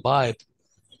have imbibed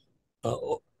uh,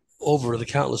 over the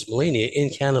countless millennia in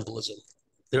cannibalism.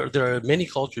 There are many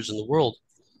cultures in the world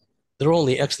that are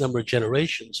only X number of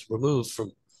generations removed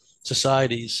from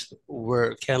societies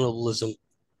where cannibalism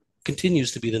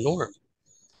continues to be the norm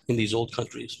in these old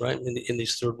countries, right? In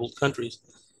these third world countries.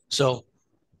 So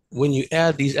when you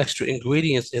add these extra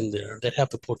ingredients in there that have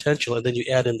the potential, and then you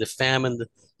add in the famine, the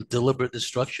deliberate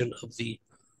destruction of The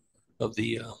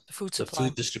food the supply.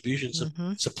 food distribution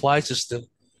Mm-hmm. supply system,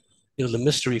 the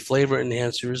mystery flavor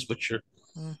enhancers, which are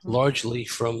Mm-hmm. largely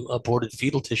from aborted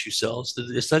fetal tissue cells,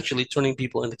 essentially turning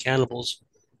people into cannibals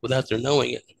without their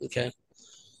knowing it. Okay,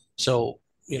 so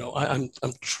I'm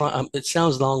trying. It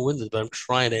sounds long-winded, but I'm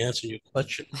trying to answer your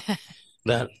question.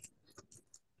 That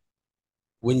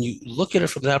when you look at it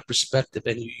from that perspective,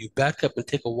 and you back up and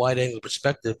take a wide-angle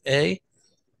perspective,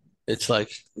 it's like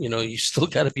you still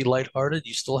got to be lighthearted.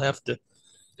 You still have to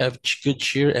have good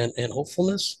cheer and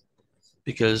hopefulness,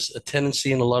 because a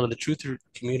tendency in a lot of the truther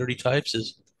community types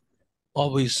is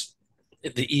always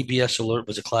the EBS alert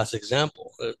was a classic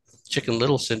example. Chicken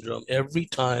Little syndrome. Every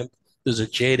time there's a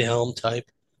Jade Helm type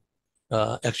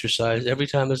exercise, every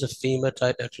time there's a FEMA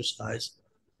type exercise,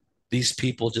 these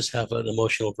people just have an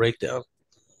emotional breakdown.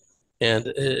 And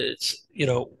it's,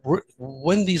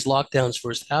 when these lockdowns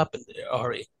first happened,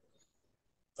 Ari,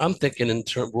 I'm thinking in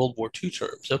World War II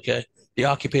terms. Okay, the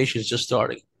occupation is just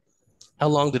starting. How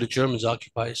long did the Germans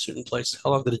occupy certain places?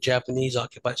 How long did the Japanese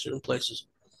occupy certain places?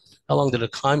 How long did the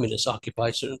communists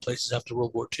occupy certain places after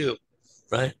World War II?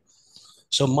 Right.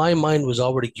 So my mind was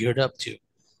already geared up to,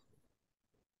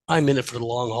 I'm in it for the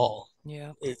long haul.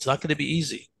 Yeah. It's not going to be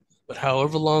easy, but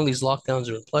however long these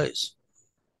lockdowns are in place,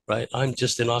 right? I'm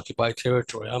just in occupied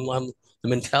territory. I'm the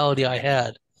mentality I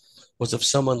had was of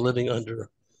someone living under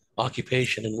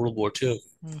occupation in World War II.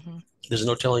 Mm-hmm. There's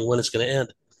no telling when it's going to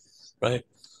end, right?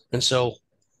 And so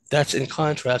that's in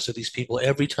contrast to these people.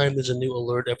 Every time there's a new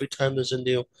alert, every time there's a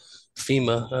new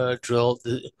FEMA drill,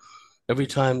 every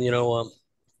time the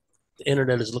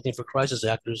internet is looking for crisis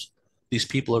actors, these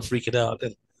people are freaking out,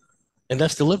 and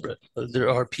that's deliberate. There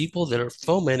are people that are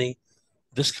fomenting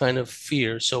this kind of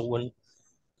fear. So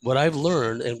what I've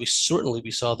learned, and we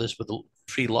saw this with the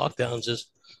pre-lockdowns, is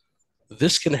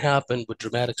this can happen with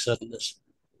dramatic suddenness.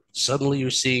 Suddenly you're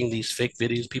seeing these fake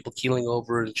videos, people keeling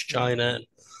over in Yeah. China, and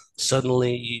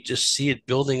suddenly you just see it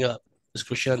building up, this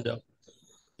crescendo.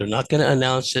 They're not going to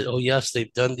announce it. Oh yes,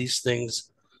 they've done these things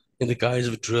in the guise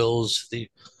of drills, the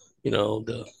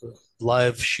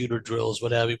live shooter drills,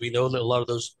 what have you. We know that a lot of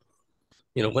those,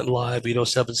 went live. We know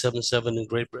 777 in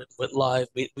Great Britain went live.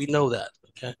 We know that.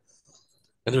 Okay.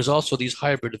 And there's also these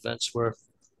hybrid events where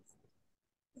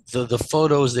the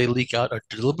photos they leak out are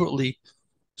deliberately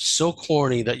so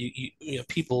corny that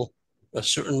people, a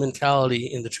certain mentality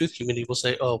in the truth community will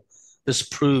say, oh, this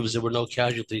proves there were no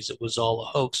casualties. It was all a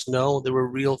hoax. No, there were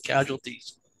real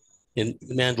casualties in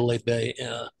Mandalay Bay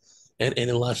and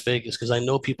in Las Vegas, because I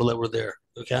know people that were there.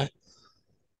 Okay.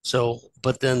 So,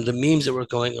 but then the memes that were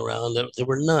going around, there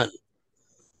were none.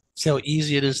 See how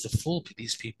easy it is to fool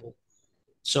these people.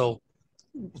 So,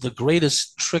 the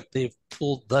greatest trick they've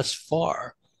pulled thus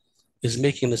far is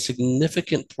making a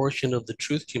significant portion of the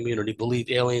truth community believe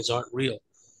aliens aren't real,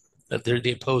 that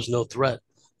they pose no threat,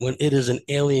 when it is an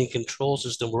alien control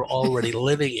system we're already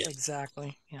living in,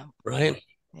 Exactly. Yeah. right?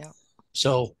 Yeah.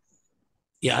 So,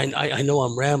 yeah, I know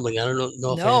I'm rambling. I don't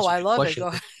know if I No, answered I your love it. question, Go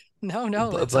ahead. No, no,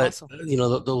 that's but awesome.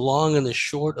 the long and the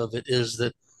short of it is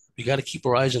that we got to keep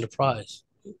our eyes on the prize.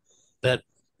 That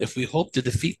if we hope to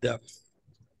defeat them,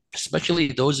 especially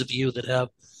those of you that have,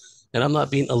 and I'm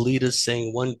not being elitist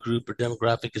saying one group or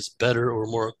demographic is better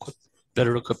or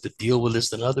better equipped to deal with this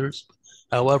than others.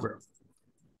 However,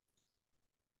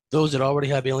 those that already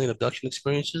have alien abduction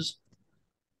experiences,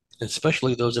 and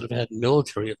especially those that have had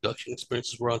military abduction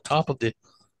experiences, were on top of the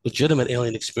legitimate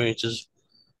alien experiences.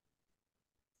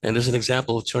 And as an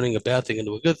example of turning a bad thing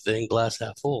into a good thing, glass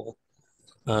half full.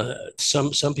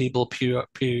 Some people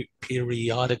periodically,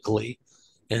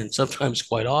 and sometimes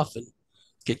quite often,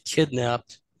 get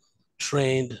kidnapped,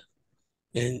 trained,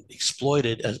 and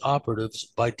exploited as operatives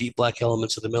by deep black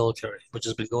elements of the military, which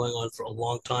has been going on for a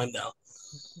long time now.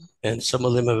 Mhm. And some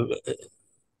of them have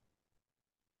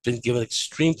been given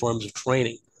extreme forms of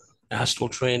training, astral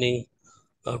training,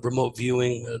 remote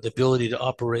viewing, the ability to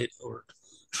operate or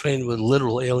train with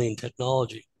literal alien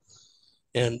technology.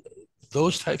 And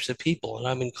those types of people, and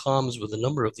I'm in comms with a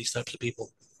number of these types of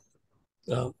people,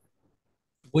 uh,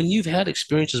 when you've had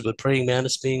experiences with praying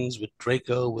mantis beings, with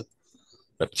Draco, with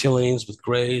reptilians, with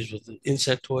greys, with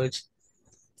insectoids,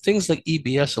 things like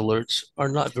EBS alerts are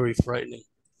not very frightening.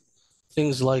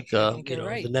 Things like, I think you're the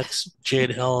right. next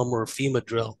Jade Helm or FEMA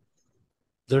drill,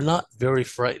 they're not very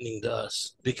frightening to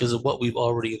us because of what we've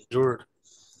already endured.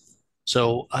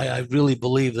 So I really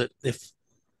believe that if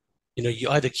you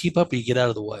either keep up or you get out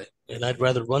of the way. And I'd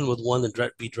rather run with one than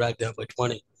be dragged down by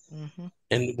 20. Mm-hmm.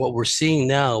 And what we're seeing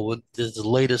now with the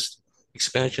latest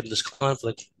expansion of this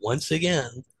conflict, once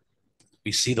again,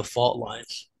 we see the fault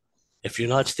lines. If you're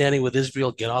not standing with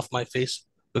Israel, get off my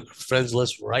Facebook friends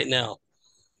list right now.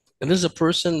 And there's a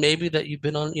person maybe that you've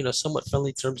been on, somewhat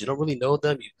friendly terms. You don't really know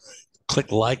them. You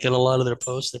click like on a lot of their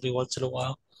posts every once in a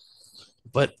while,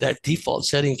 but that default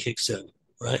setting kicks in,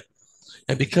 right?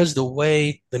 And because the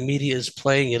way the media is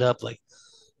playing it up, like,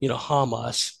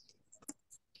 Hamas,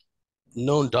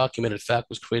 known documented fact,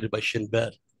 was created by Shin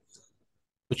Bet,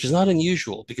 which is not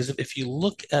unusual because if you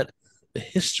look at the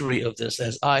history of this,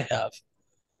 as I have,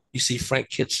 you see Frank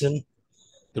Kitson,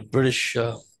 the British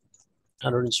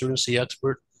counterinsurgency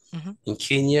expert Mm-hmm. in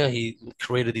Kenya. He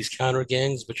created these counter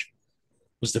gangs, which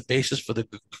was the basis for the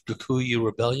Kikuyu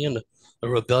rebellion, a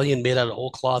rebellion made out of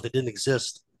whole cloth that didn't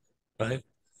exist, right?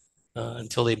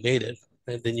 Until they made it.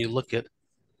 And then you look at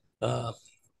uh,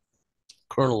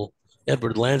 Colonel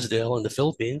Edward Lansdale in the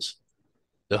Philippines,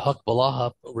 the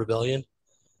Hukbalahap rebellion.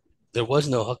 There was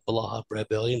no Hukbalahap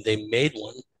rebellion. They made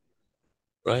one,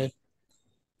 right?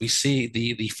 We see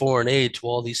the foreign aid to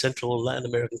all these Central and Latin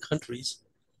American countries.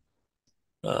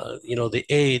 The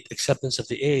aid, acceptance of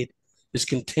the aid is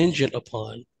contingent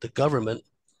upon the governments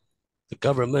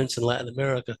in Latin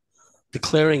America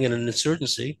declaring an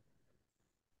insurgency,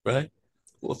 right?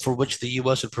 For which the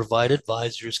U.S. would provide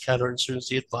advisors,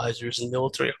 counterinsurgency advisors, and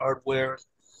military hardware,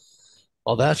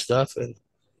 all that stuff. And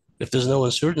if there's no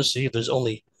insurgency, if there's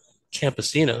only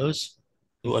campesinos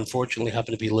who unfortunately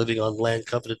happen to be living on land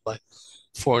coveted by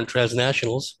foreign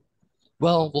transnationals,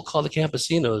 well, we'll call the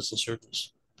campesinos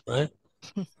insurgents, right?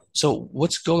 So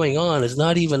what's going on is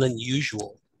not even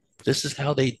unusual. This is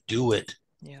how they do it,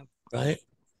 Yeah. right?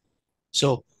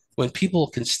 So when people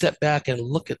can step back and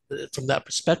look at it from that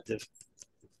perspective,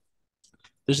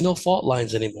 there's no fault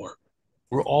lines anymore.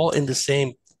 We're all in the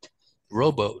same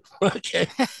rowboat, okay?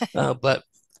 But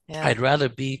Yeah. I'd rather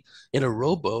be in a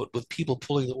rowboat with people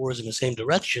pulling the oars in the same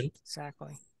direction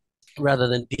Exactly. rather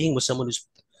than being with someone who's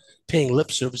paying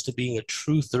lip service to being a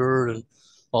truther and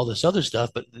all this other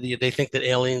stuff. But they think that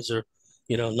aliens are,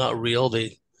 not real.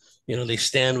 They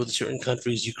stand with certain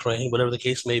countries, Ukraine, whatever the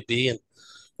case may be, and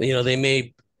they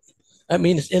may. I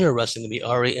mean, it's interesting to me,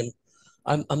 Ari, and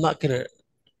I'm not gonna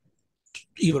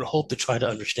even hope to try to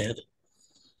understand it.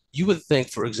 You would think,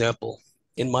 for example,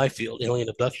 in my field, alien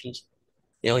abductions,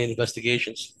 alien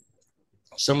investigations,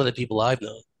 some of the people I've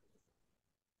known,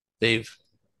 they've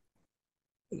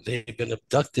they've been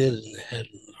abducted and had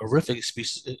horrific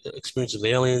experience of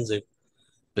aliens. They've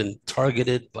been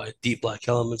targeted by deep black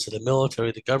elements of the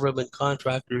military, the government,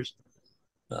 contractors,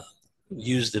 uh,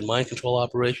 used in mind control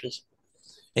operations.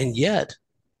 And yet,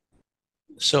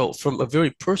 so from a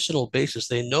very personal basis,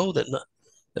 they know that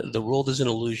the world is an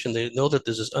illusion. They know that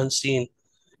there's this unseen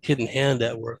hidden hand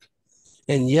at work.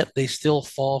 And yet they still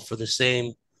fall for the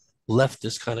same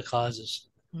leftist kind of causes.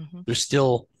 Mm-hmm. They're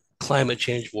still climate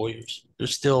change warriors. They're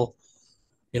still,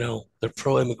 they're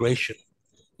pro-immigration.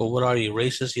 Well, what are you,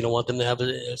 racist? You don't want them to have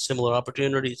a similar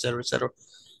opportunity, et cetera, et cetera.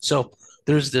 So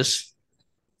there's this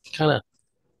kind of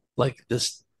like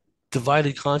this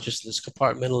divided consciousness,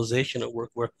 compartmentalization at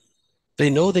work where they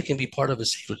know they can be part of a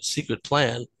secret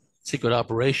plan, secret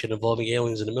operation involving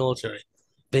aliens in the military.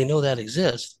 They know that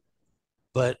exists,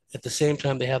 but at the same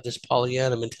time, they have this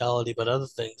Pollyanna mentality about other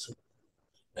things.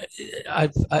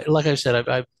 Like I said,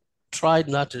 I've tried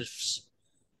not to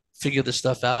figure this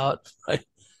stuff out, right?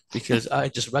 Because I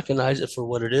just recognize it for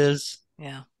what it is,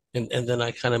 Yeah. and then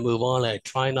I kind of move on. I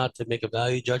try not to make a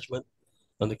value judgment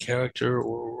on the character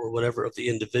or whatever of the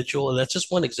individual, and that's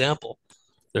just one example.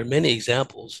 There are many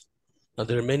examples.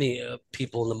 There are many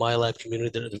people in the My Lab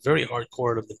community that are very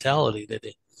hardcore of mentality that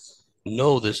they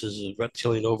know this is a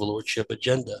reptilian overlordship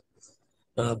agenda,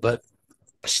 but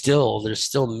still, there's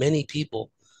still many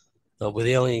people with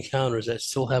alien encounters that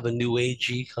still have a new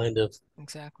agey kind of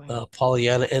Exactly.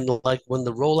 Pollyanna. And like when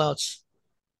the rollouts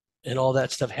and all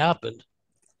that stuff happened,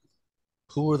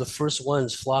 who were the first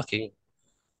ones flocking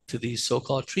to these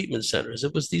so-called treatment centers?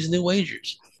 It was these new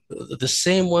agers. The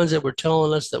same ones that were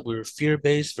telling us that we were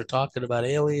fear-based for talking about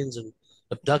aliens and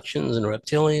abductions and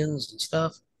reptilians and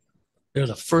stuff. They're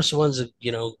the first ones that,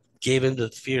 gave into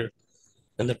the fear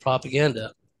and the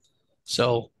propaganda.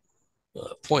 So,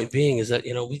 point being is that,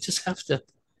 we just have to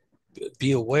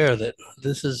be aware that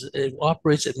it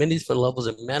operates at many different levels.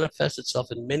 It manifests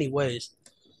itself in many ways.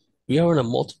 We are in a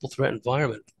multiple threat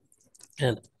environment.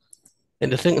 And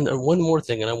and the thing, and one more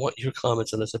thing, and I want your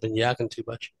comments on this. I've been yakking too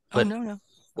much, Oh, but no, no. I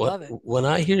what love it. when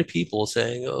I hear people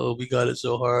saying, "Oh, we got it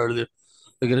so hard," they're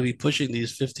going to be pushing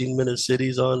these 15-minute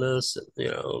cities on us,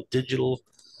 digital,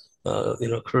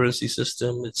 currency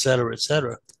system, et cetera, et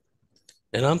cetera.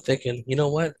 And I'm thinking, you know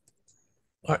what?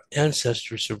 Our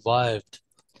ancestors survived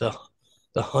the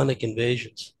the Hunnic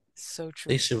invasions. So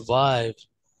They true. survived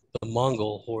the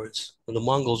Mongol hordes. And the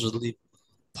Mongols would leave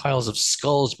piles of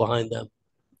skulls behind them,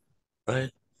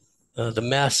 right? The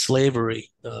mass slavery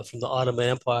from the Ottoman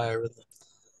Empire and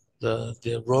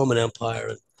the Roman Empire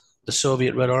and the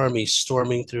Soviet Red Army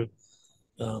storming through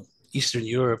Eastern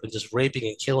Europe and just raping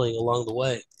and killing along the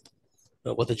way.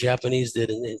 What the Japanese did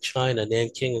in China,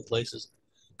 Nanking, and places.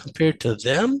 Compared to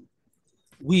them,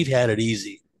 we've had it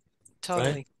easy, right?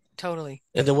 Totally. Totally.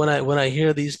 And then when I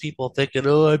hear these people thinking,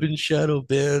 "Oh, I've been shadow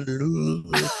banned,"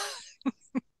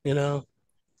 you know,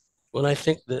 when I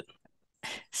think that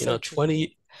So true.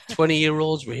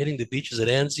 20-year-olds were hitting the beaches at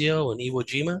Anzio and Iwo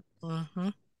Jima,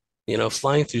 Mm-hmm.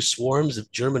 flying through swarms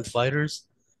of German fighters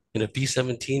in a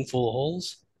B-17 full of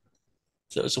holes.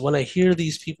 So when I hear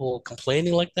these people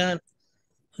complaining like that,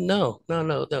 no, no,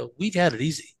 no, no, we've had it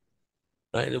easy,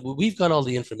 right? We've got all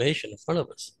the information in front of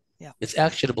us. Yeah. It's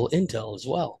actionable intel as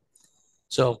well.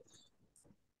 So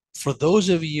for those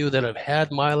of you that have had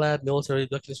MILAB, military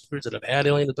abduction spirits, that have had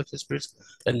alien abduction spirits,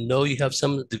 and know you have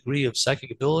some degree of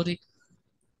psychic ability,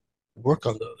 work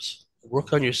on those.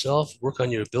 Work on yourself, work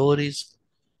on your abilities.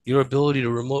 Your ability to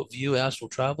remote view astral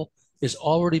travel has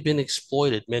already been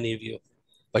exploited, many of you,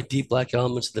 by deep black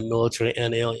elements of the military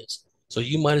and aliens. So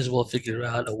you might as well figure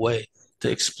out a way to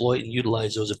exploit and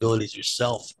utilize those abilities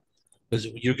yourself because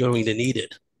you're going to need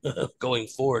it going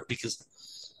forward because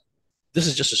this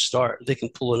is just a start. They can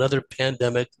pull another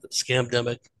pandemic,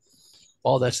 scamdemic,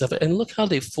 all that stuff. And look how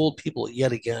they fooled people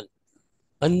yet again.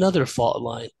 Another fault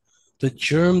line. The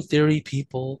germ theory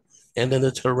people and then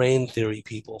the terrain theory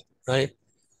people, right?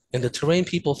 And the terrain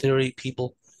people theory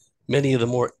people, many of the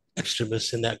more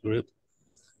extremists in that group,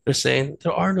 they're saying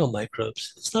there are no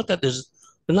microbes. It's not that they're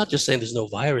not just saying there's no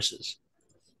viruses.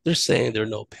 They're saying there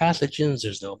are no pathogens,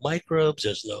 there's no microbes,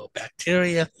 there's no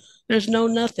bacteria, there's no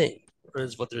nothing,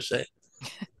 is what they're saying.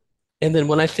 And then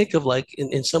when I think of like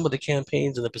in some of the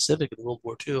campaigns in the Pacific in World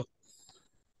War II,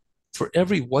 for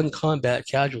every one combat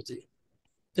casualty,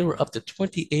 there were up to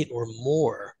 28 or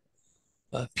more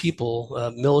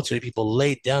people, military people,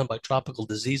 laid down by tropical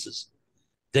diseases,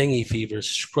 dengue fevers,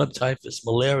 scrub typhus,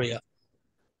 malaria.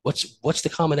 What's the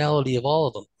commonality of all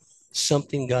of them?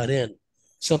 Something got in.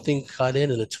 Something got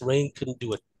in, and the terrain couldn't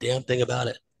do a damn thing about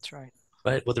it, That's right.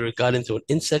 right? Whether it got into an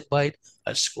insect bite,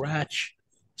 a scratch,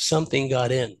 something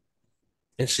got in.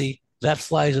 And see, that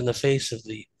flies in the face of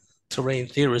the terrain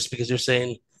theorists because they're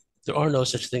saying there are no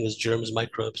such thing as germs,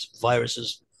 microbes,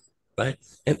 viruses, right?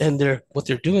 And they're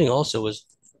doing also is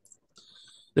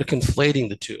they're conflating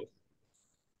the two.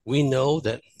 We know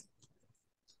that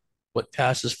what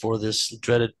passes for this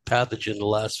dreaded pathogen the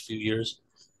last few years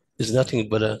is nothing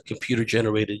but a computer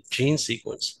generated gene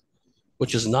sequence,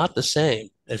 which is not the same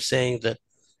as saying that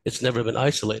it's never been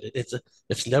isolated.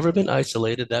 It's never been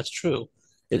isolated. That's true.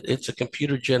 It's a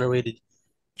computer generated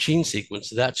gene sequence.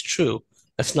 That's true.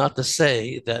 That's not to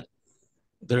say that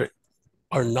there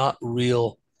are not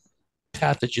real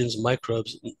pathogens,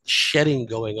 microbes, shedding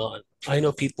going on. I True.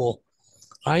 know people.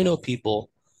 I know people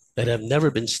that have never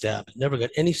been stabbed, never got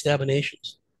any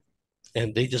stabinations,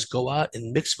 and they just go out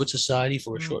and mix with society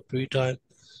for a Mm, short period of time,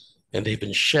 and they've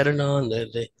been shedding on.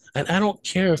 And I don't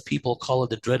care if people call it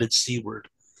the dreaded C word,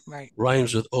 right.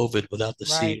 rhymes with Ovid without the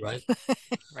C, Right. right?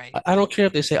 Right. I don't care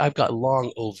if they say I've got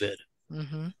long Ovid.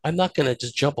 Mm-hmm. I'm not gonna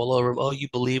just jump all over them. Oh, you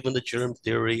believe in the germ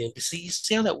theory, and see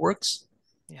how that works.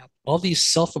 Yeah. All these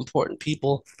self-important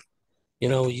people,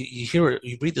 you hear it,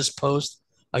 you read this post.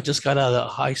 I just got out of the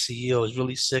high CEO, I was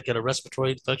really sick, had a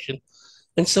respiratory infection,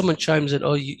 and someone chimes in,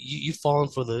 "Oh, you've fallen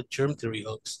for the germ theory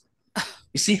hoax."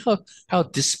 You see how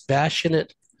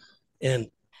dispassionate and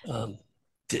um,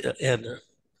 and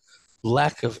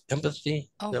lack of empathy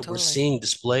Oh, that we're totally. seeing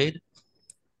displayed,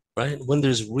 right? When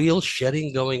there's real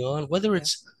shedding going on, whether Yeah.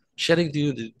 it's shedding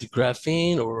due to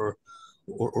graphene or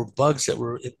bugs that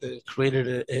were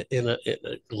created in a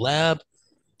lab,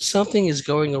 something is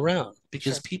going around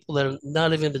because Sure. people that have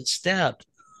not even been stabbed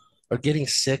are getting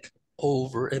sick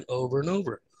over and over and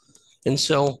over. And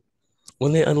so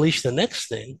when they unleash the next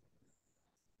thing,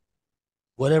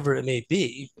 whatever it may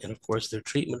be, and of course their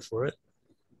treatment for it,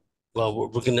 well,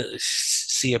 we're going to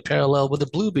see a parallel with the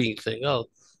blue bean thing. Oh,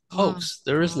 Mm, hoax.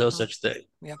 There is no hmm. such thing.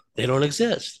 Yep. They don't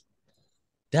exist.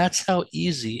 That's how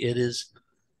easy it is.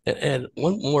 And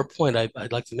one more point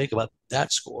I'd like to make about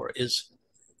that score is,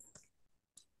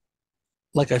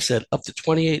 like I said, up to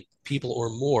 28 people or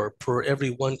more per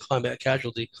every one combat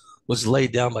casualty was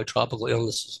laid down by tropical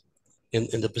illnesses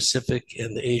in the Pacific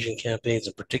and the Asian campaigns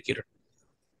in particular.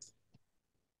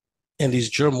 And these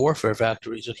germ warfare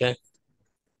factories, okay?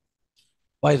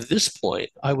 By this point,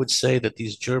 I would say that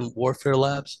these germ warfare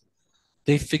labs,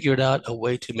 they figured out a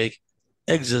way to make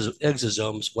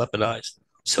exosomes weaponized.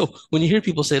 So when you hear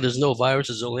people say there's no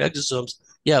viruses, only exosomes,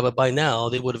 yeah, but by now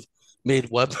they would have made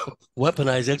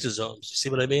weaponized exosomes. You see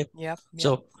what I mean? Yep. Yep.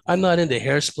 So I'm not into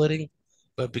hair splitting,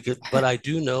 but I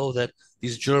do know that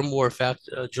these germ warfare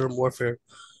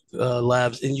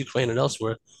labs in Ukraine and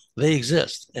elsewhere, they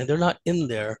exist, and they're not in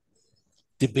there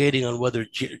debating on whether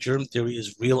germ theory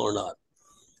is real or not.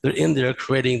 They're in there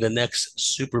creating the next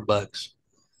super bugs.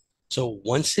 So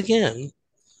once again,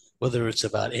 whether it's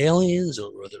about aliens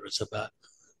or whether it's about,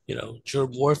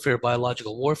 germ warfare,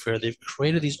 biological warfare, they've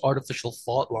created these artificial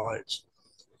fault lines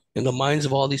in the minds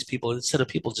of all these people. Instead of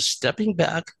people just stepping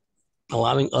back,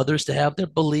 allowing others to have their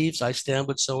beliefs, I stand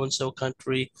with so and so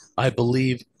country. I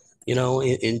believe,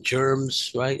 in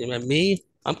germs, right? And me,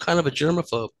 I'm kind of a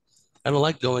germaphobe. I don't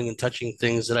like going and touching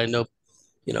things that I know,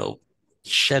 you know,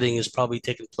 shedding is probably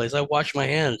taking place. I wash my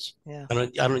hands. Yeah.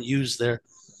 I don't use the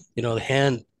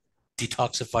hand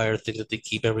detoxifier thing that they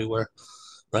keep everywhere,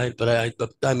 right? But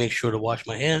I make sure to wash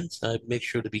my hands. I make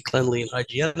sure to be cleanly and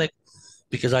hygienic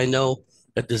because I know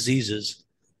that diseases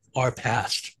are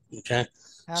past. Okay.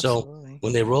 So Absolutely.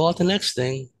 when they roll out the next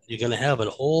thing, you're going to have a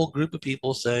whole group of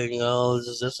people saying, oh,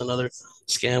 is this another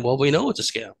scam? Well, we know it's a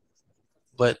scam,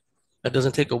 but that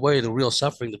doesn't take away the real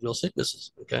suffering, the real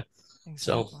sicknesses. Okay.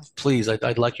 So Exactly. please,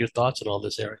 I'd like your thoughts on all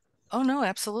this, Eric. Oh no,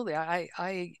 absolutely.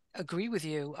 I agree with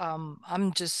you.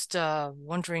 I'm just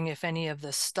wondering if any of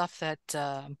the stuff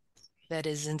that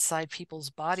is inside people's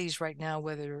bodies right now,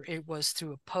 whether it was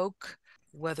through a poke,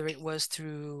 whether it was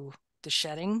through the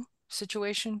shedding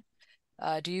situation,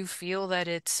 do you feel that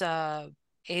it's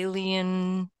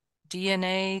alien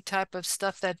DNA type of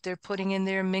stuff that they're putting in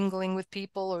there, mingling with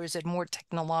people, or is it more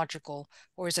technological,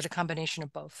 or is it a combination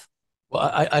of both? Well,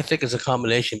 I think it's a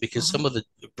combination because Hmm. some of the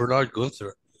Bernard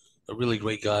Gunther, a really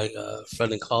great guy,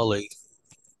 friend and colleague,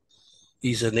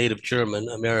 he's a native German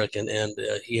American, and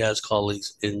he has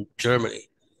colleagues in Germany,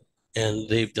 and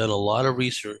they've done a lot of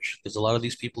research. There's a lot of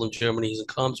these people in Germany he's in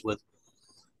comms with.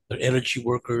 They're energy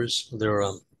workers. They're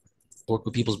work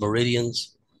with people's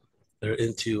meridians. They're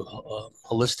into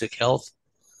holistic health,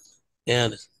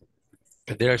 and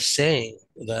they're saying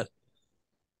that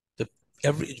the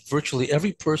virtually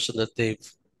every person that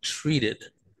they've treated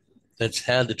that's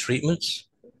had the treatments,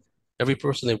 every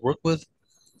person they've worked with,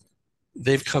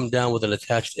 they've come down with an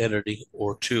attached entity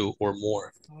or two or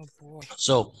more. Oh boy.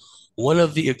 So one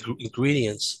of the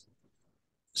ingredients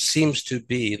there seems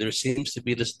to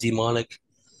be this demonic,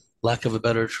 lack of a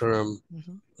better term,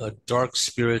 Hmm. a dark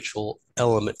spiritual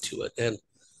element to it. And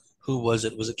who was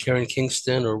it? Was it Karen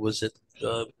Kingston or was it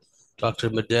Dr.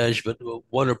 Madej? But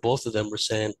one or both of them were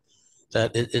saying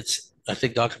that it's. I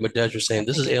think Dr. Madej was I saying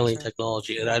this think is it was alien her.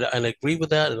 technology, and Yeah. I agree with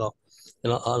that, and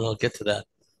I'll get to that.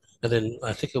 And then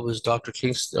I think it was Dr.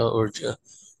 Kingston or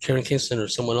Karen Kingston or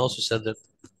someone else who said that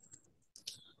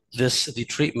the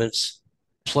treatments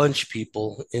plunge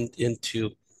people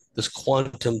into this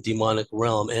quantum demonic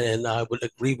realm, and I would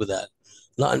agree with that.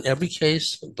 Not in every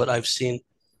case, but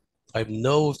I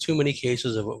know of too many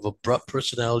cases of abrupt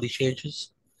personality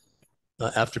changes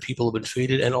after people have been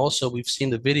treated, and also we've seen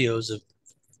the videos of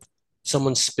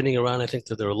someone spinning around, I think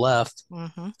to their left,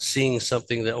 Hmm. seeing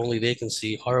something that only they can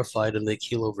see, horrified, and they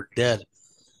keel over dead.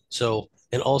 So,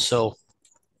 and also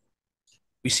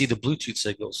we see the Bluetooth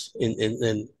signals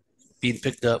in being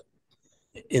picked up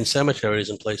in cemeteries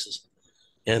and places.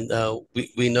 And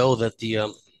we know that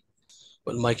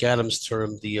what Mike Adams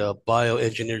termed the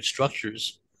bioengineered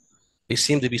structures, they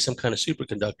seem to be some kind of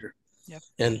superconductor. Yep.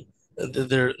 And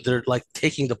they're like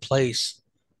taking the place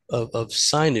of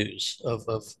sinews, of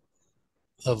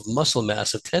muscle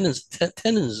mass, of tendons,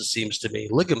 it seems to me,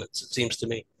 ligaments, it seems to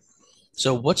me.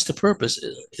 So what's the purpose?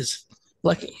 Is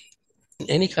like in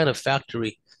any kind of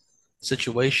factory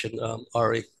situation,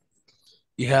 Ari,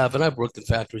 you have, and I've worked in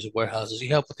factories and warehouses,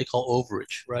 you have what they call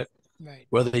overage, right? Right.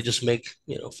 Where they just make,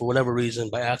 for whatever reason,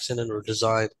 by accident or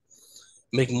design,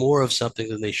 make more of something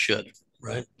than they should,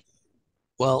 right?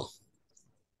 Well,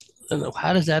 then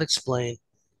how does that explain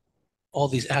all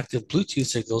these active Bluetooth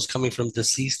signals coming from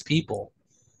deceased people?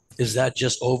 Is that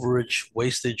just overage,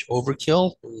 wastage,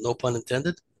 overkill? No pun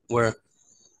intended. Where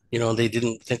they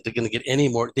didn't think they're going to get any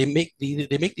more. They make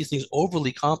these things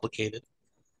overly complicated.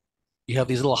 You have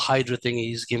these little Hydra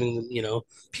thingies giving them,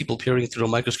 people peering through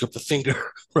a microscope the finger,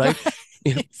 right?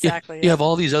 Exactly. You Yeah. have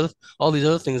all these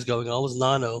other things going, all this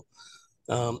nano,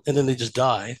 and then they just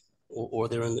die, or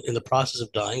they're in the process of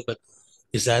dying. But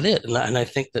is that it? And I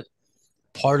think that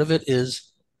part of it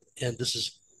is, and this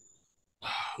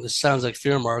sounds like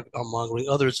fear mongering.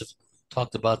 Others have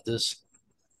talked about this,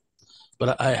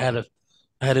 but I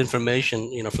had information,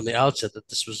 from the outset that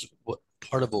this was what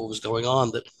part of what was going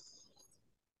on. That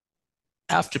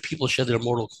after people shed their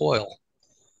mortal coil,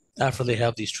 after they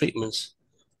have these treatments,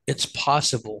 it's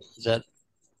possible that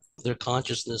their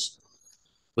consciousness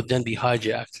would then be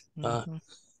hijacked, Hmm.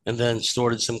 and then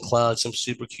stored in some cloud, some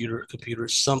supercomputer,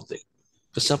 something.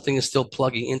 Because something is still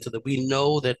plugging into that. We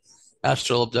know that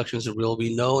astral abductions are real.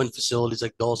 We know in facilities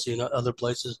like Dulce and other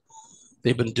places,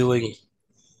 they've been doing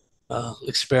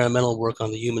experimental work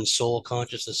on the human soul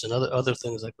consciousness and other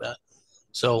things like that.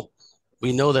 So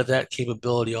we know that that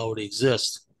capability already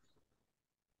exists.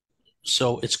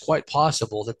 So it's quite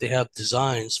possible that they have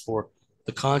designs for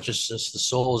the consciousness, the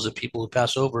souls of people who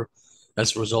pass over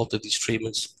as a result of these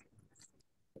treatments.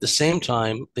 At the same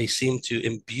time, they seem to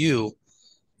imbue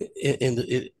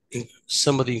in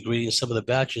some of the ingredients, some of the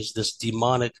batches, this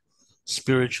demonic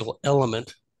spiritual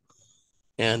element.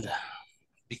 And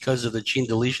because of the gene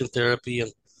deletion therapy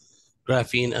and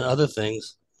graphene and other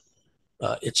things,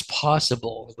 it's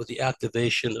possible with the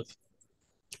activation of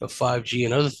 5G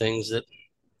and other things that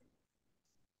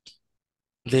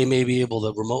they may be able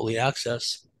to remotely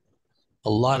access a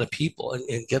lot of people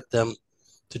and get them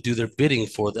to do their bidding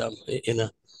for them in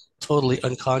a totally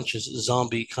unconscious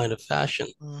zombie kind of fashion.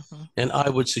 Hmm. And I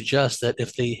would suggest that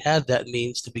if they had that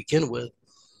means to begin with,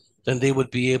 then they would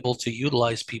be able to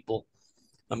utilize people.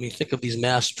 I mean, think of these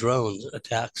mass drone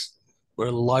attacks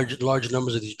where large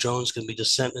numbers of these drones can be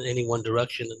just sent in any one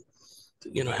direction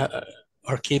and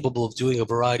are capable of doing a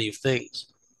variety of things.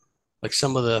 Like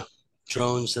some of the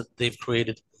drones that they've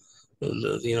created,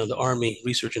 the Army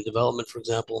Research and Development, for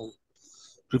example,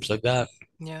 groups like that.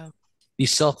 Yeah.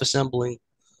 These self-assembling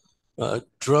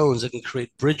drones that can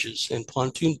create bridges and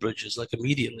pontoon bridges like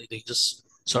immediately. They just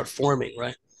start forming,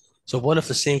 right? So what if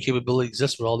the same capability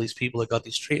exists with all these people that got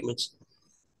these treatments?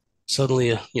 Suddenly,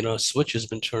 a switch has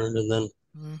been turned, and then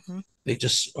Hmm. they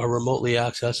just are remotely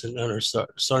accessed and are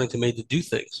starting to make to do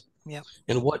things. Yeah.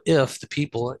 And what if the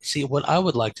people see? What I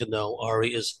would like to know,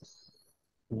 Ari, is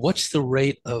what's the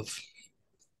rate of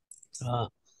uh,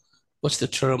 what's the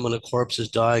term when a corpse is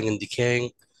dying and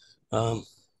decaying? Um,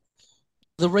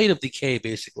 the rate of decay,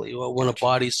 basically, when a Gotcha.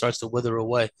 body starts to wither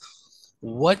away.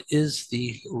 What is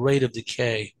the rate of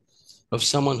decay of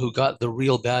someone who got the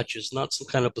real batches, not some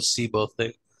kind of placebo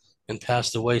thing and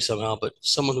passed away somehow, but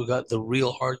someone who got the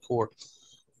real hardcore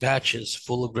batches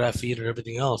full of graphene and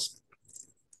everything else?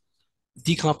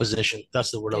 Decomposition,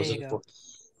 that's the word I There was you looking go.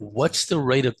 for. What's the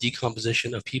rate of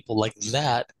decomposition of people like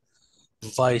that,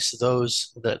 vice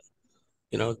those that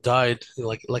died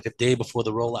like a day before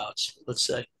the rollouts, let's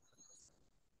say?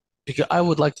 Because I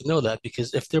would like to know that,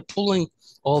 because if they're pulling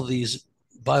all these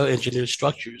bioengineered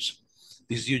structures,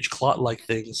 these huge clot-like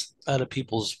things out of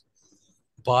people's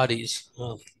bodies,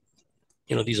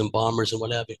 these embalmers and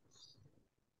what have you,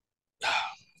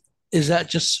 is that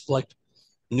just like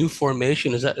new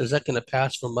formation? Is that going to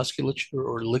pass for musculature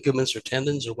or ligaments or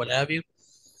tendons or what have you?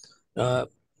 Uh,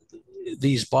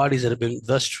 these bodies that have been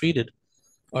thus treated,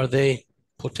 are they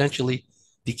potentially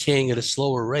decaying at a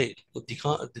slower rate, with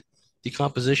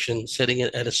decomposition setting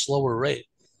it at a slower rate?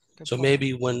 Good So point.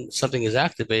 maybe when something is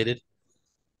activated,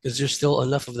 is there still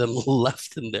enough of them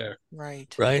left in there,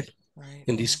 Right. right? Right.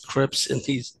 In these Yeah. crypts, in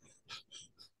these,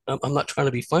 I'm not trying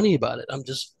to be funny about it. I'm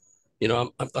just,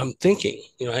 I'm thinking,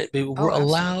 we're Oh, absolutely.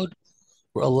 allowed,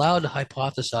 we're allowed to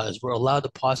hypothesize. We're allowed to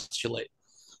postulate.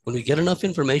 When we get enough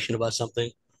information about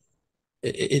something,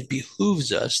 it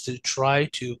behooves us to try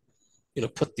to,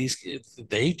 put these, if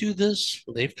they do this,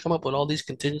 they've come up with all these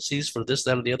contingencies for this,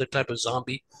 that, or the other type of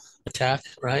zombie attack,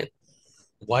 right?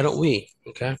 Why don't we?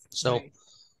 Okay. So, Right. Good point.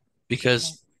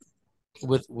 because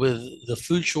with the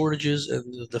food shortages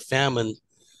and the famine,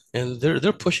 and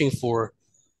they're pushing for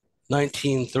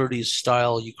 1930s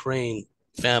style Ukraine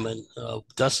famine,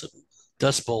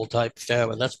 dust bowl type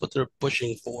famine. That's what they're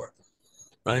pushing for,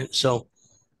 right? So,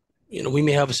 we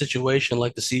may have a situation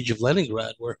like the siege of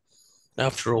Leningrad, where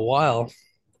after a while,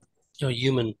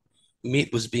 human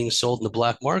meat was being sold in the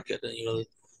black market.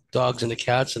 dogs and the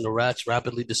cats and the rats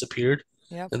rapidly disappeared,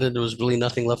 Yep. and then there was really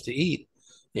nothing left to eat,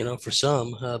 for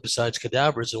some, besides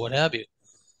cadavers and what have you.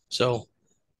 So,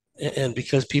 and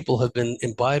because people have been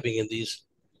imbibing in these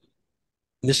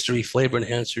mystery flavor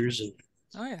enhancers, and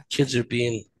Oh yeah. kids are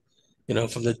being,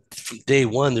 from day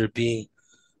one, they're being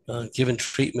given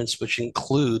treatments which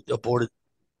include aborted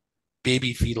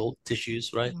baby fetal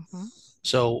tissues, right? Mm-hmm.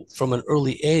 So from an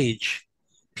early age,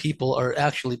 people are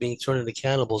actually being turned into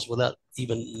cannibals without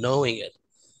even knowing it.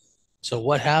 So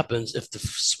what happens if the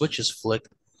switch is flicked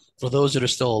for those that are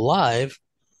still alive?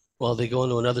 Well, they go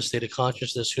into another state of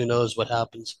consciousness. Who knows what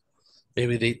happens?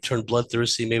 Maybe they turn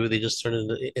bloodthirsty. Maybe they just turn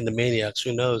into maniacs.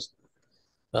 Who knows?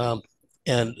 Um,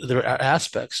 and there are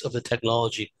aspects of the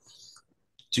technology.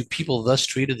 Do people thus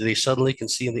treated, they suddenly can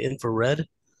see in the infrared?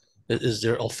 Is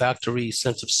their olfactory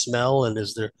sense of smell and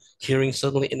is their hearing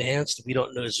suddenly enhanced? We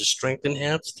don't know. Is their strength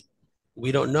enhanced?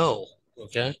 We don't know.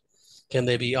 Okay. Can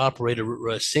they be operated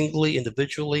singly,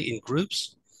 individually, in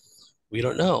groups? We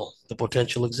don't know. The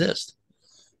potential exists.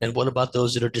 And what about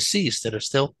those that are deceased, that are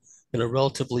still in a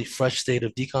relatively fresh state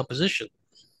of decomposition?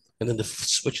 And then the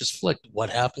switch is flicked. What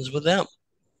happens with them?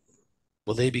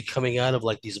 Will they be coming out of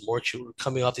like these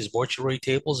coming off these mortuary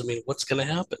tables? I mean, what's going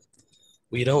to happen?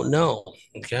 We don't know.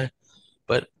 Okay.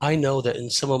 But I know that in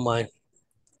some of my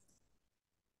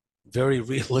very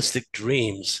realistic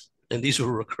dreams, and these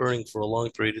were recurring for a long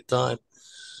period of time,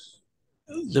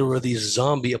 there were these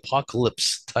zombie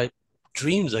apocalypse type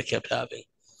dreams I kept having,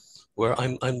 where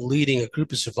I'm leading a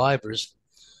group of survivors,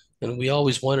 and we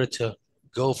always wanted to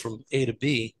go from A to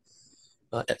B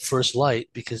at first light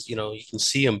because you can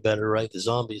see them better, right? The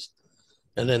zombies,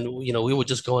 and then we would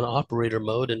just go in operator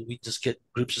mode, and we just get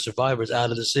groups of survivors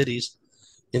out of the cities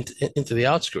into the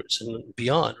outskirts and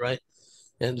beyond, right?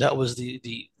 And that was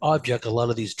the object of a lot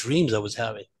of these dreams I was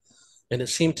having. And it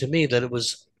seemed to me that it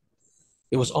was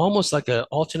almost like an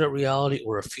alternate reality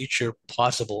or a future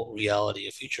possible reality,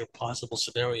 a future possible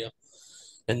scenario.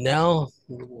 And now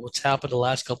what's happened the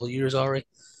last couple of years, Ari,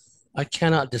 I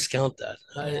cannot discount that.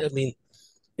 Yeah. I mean,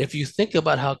 if you think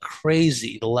about how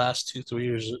crazy the last 2, 3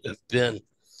 years have been,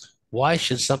 why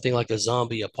should something like a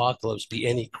zombie apocalypse be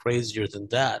any crazier than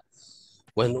that?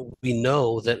 When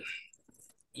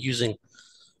using,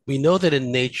 we know that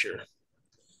in nature,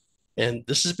 and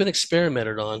this has been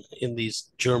experimented on in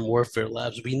these germ warfare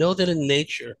labs, we know that in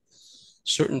nature,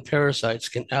 certain parasites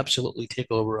can absolutely take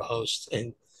over a host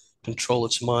and control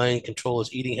its mind, control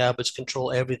its eating habits,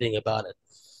 control everything about it.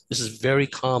 This is very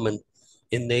common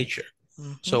in nature.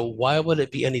 Mm-hmm. So why would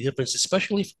it be any difference,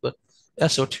 especially from an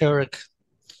esoteric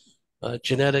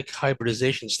genetic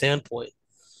hybridization standpoint?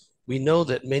 We know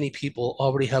that many people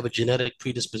already have a genetic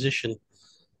predisposition,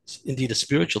 indeed a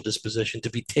spiritual disposition, to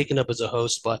be taken up as a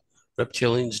host by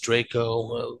reptilians,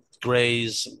 Draco,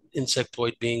 greys,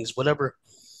 insectoid beings, whatever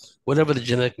the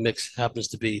genetic mix happens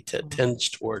to be, tends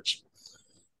towards.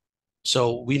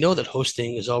 So we know that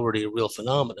hosting is already a real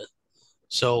phenomenon.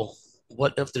 So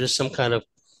what if there's some kind of,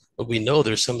 we know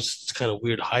there's some kind of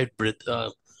weird hybrid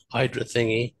hydra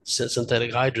thingy,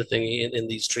 synthetic hydra thingy in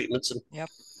these treatments, and Yep.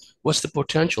 what's the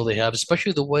potential they have,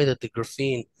 especially the way that the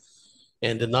graphene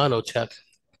and the nanotech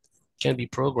can be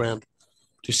programmed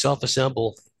to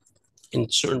self-assemble in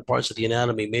certain parts of the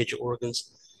anatomy, major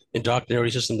organs,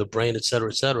 endocrine system, the brain, et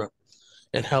cetera,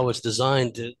 and how it's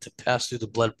designed to pass through the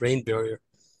blood-brain barrier.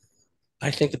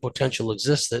 I think the potential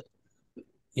exists that,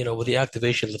 with the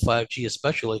activation of the 5G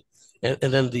especially, and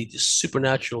then the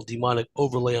supernatural demonic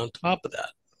overlay on top of that.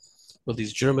 Well,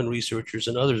 these German researchers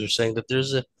and others are saying that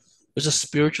there's a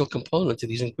spiritual component to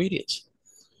these ingredients.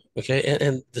 Okay,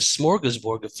 and the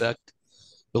smorgasbord effect,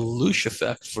 the loosh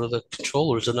effect for the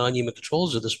controllers, the non-human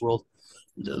controllers of this world,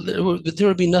 there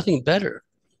would be nothing better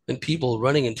than people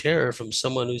running in terror from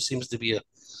someone who seems to be a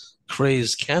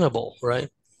crazed cannibal, right?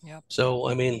 Yep. So,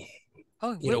 I mean,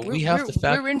 Oh, we're we're we have we're to we're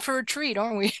fact, in for a treat,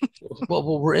 aren't we?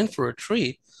 well, we're in for a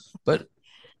treat, but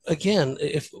again,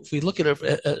 if we look at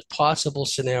possible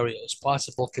scenarios,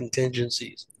 possible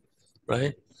contingencies,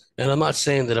 right? And I'm not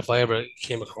saying that if I ever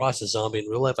came across a zombie in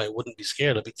real life, I wouldn't be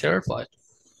scared. I'd be terrified.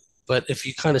 But if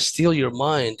you kind of steel your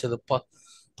mind to the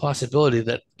possibility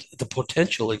that the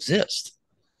potential exists,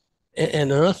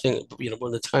 and another thing,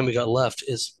 when the time we got left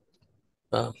is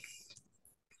uh,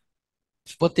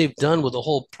 what they've done with the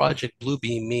whole Project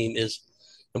Bluebeam meme is,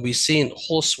 and we've seen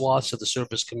whole swaths of the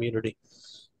surface community,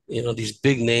 these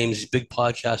big names, these big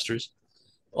podcasters,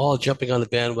 all jumping on the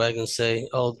bandwagon and say,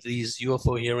 "Oh, these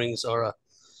UFO hearings are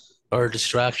a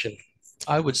distraction."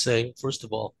 I would say, first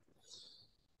of all,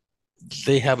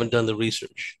 they haven't done the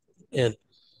research, and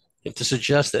to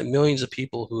suggest that millions of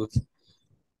people who have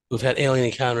We've had alien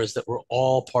encounters that were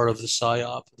all part of the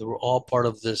psyop. They were all part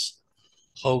of this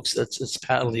hoax that's it's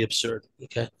patently absurd.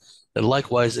 Okay, and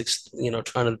likewise,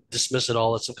 trying to dismiss it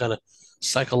all as some kind of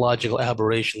psychological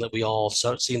aberration that we all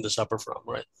seem to suffer from.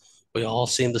 Right? We all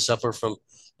seem to suffer from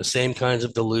the same kinds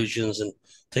of delusions and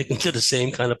taken to the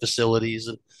same kind of facilities.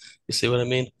 And you see what I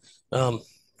mean? Um,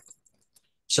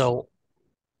 so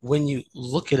when you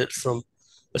look at it from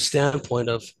a standpoint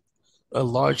of a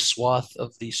large swath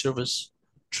of the service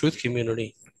truth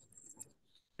community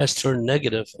has turned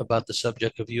negative about the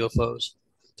subject of UFOs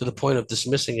to the point of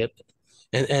dismissing it,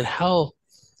 and how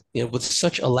with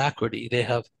such alacrity they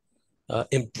have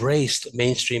embraced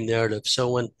mainstream narrative.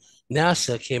 So when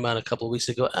NASA came out a couple of weeks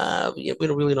ago, we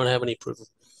don't have any proof of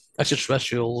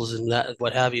extraterrestrials and that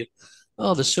what have you.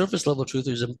 Oh, the surface level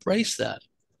truthers embrace that.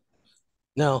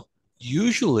 Now,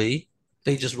 usually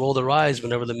they just roll their eyes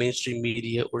whenever the mainstream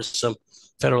media or some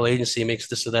federal agency makes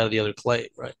this or that or the other claim,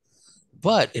 right?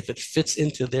 But if it fits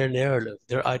into their narrative,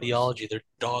 their ideology, their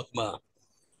dogma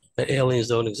that aliens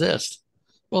don't exist,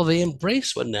 well, they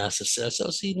embrace what NASA says. So,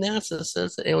 see, NASA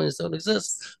says that aliens don't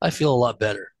exist. I feel a lot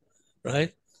better,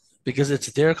 right? Because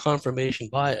it's their confirmation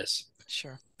bias.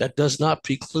 Sure. That does not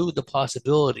preclude the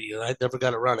possibility, and I never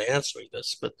got around to answering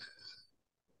this, but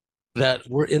that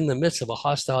we're in the midst of a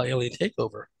hostile alien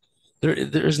takeover.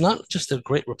 There's not just a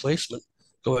great replacement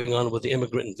going on with the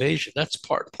immigrant invasion. That's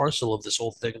part and parcel of this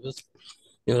whole thing. This,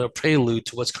 a prelude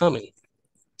to what's coming.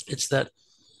 It's that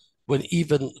when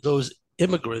even those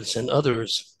immigrants and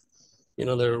others,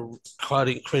 they're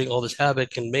creating all this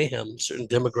havoc and mayhem. Certain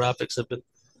demographics have been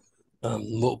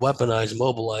weaponized,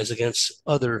 mobilized against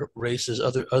other races,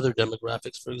 other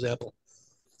demographics, for example.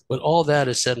 When all that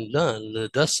is said and done, the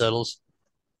dust settles.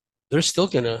 They're still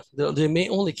gonna. They may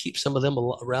only keep some of them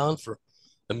around for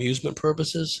amusement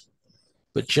purposes,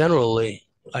 but generally,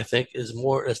 I think is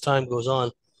more as time goes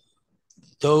on,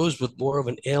 those with more of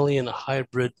an alien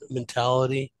hybrid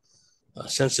mentality,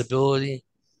 sensibility,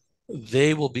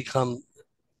 they will become,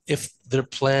 if their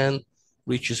plan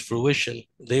reaches fruition,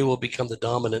 they will become the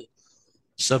dominant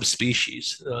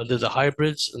subspecies. There's the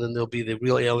hybrids, and then there'll be the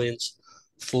real aliens,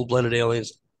 full-blooded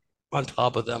aliens on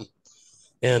top of them.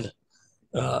 And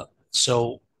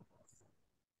so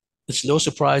it's no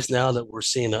surprise now that we're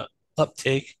seeing an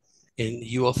uptake in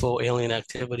UFO alien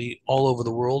activity all over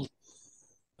the world.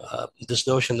 This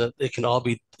notion that it can all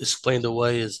be explained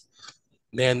away as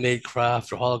man-made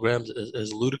craft or holograms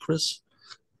is ludicrous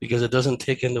because it doesn't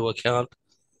take into account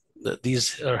that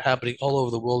these are happening all over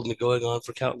the world and going on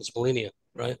for countless millennia,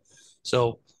 right?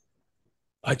 So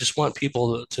I just want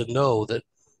people to know that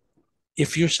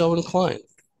if you're so inclined,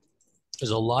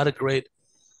 there's a lot of great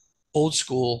old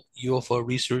school UFO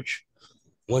research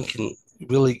one can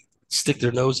really stick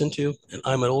their nose into. And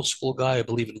I'm an old school guy. I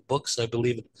believe in books. I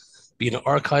believe in being an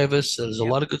archivist. There's a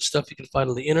Yep. lot of good stuff you can find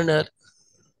on the internet.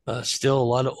 Still a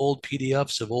lot of old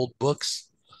PDFs of old books.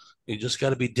 You just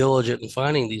got to be diligent in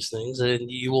finding these things, and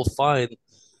you will find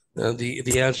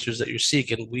the answers that you're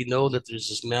seeking. We know that there's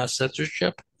this mass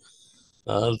censorship.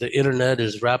 The internet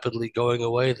is rapidly going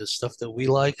away. The stuff that we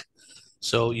like.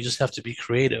 So you just have to be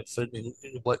creative in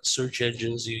what search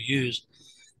engines you use.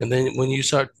 And then when you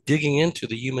start digging into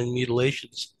the human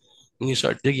mutilations, when you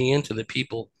start digging into the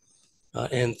people,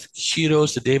 and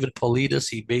kudos to David Paulides,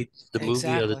 he made the movie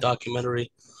or the Exactly.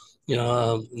 documentary,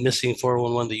 Missing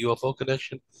 411, the UFO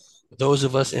connection. Those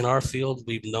of us in our field,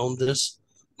 we've known this.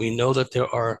 We know that there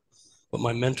are what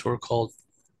my mentor called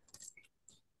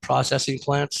processing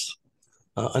plants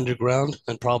underground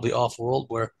and probably off world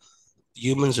where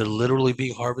humans are literally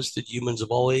being harvested, humans of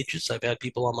all ages. I've had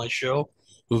people on my show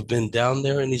who've been down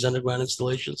there in these underground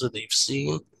installations and they've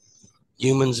seen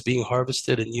humans being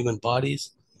harvested in human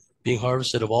bodies, being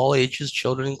harvested of all ages,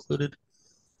 children included.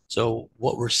 So,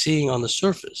 what we're seeing on the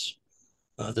surface,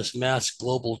 this mass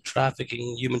global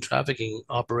trafficking, human trafficking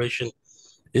operation,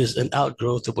 is an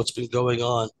outgrowth of what's been going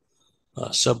on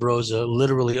sub rosa,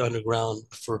 literally underground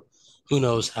for who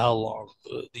knows how long.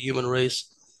 The human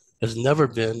race has never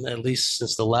been, at least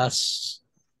since the last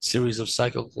series of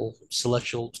cyclical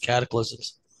celestial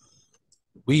cataclysms,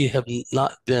 we have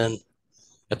not been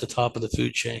at the top of the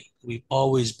food chain. We've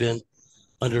always been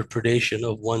under predation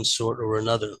of one sort or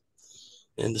another.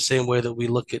 In the same way that we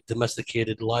look at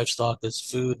domesticated livestock as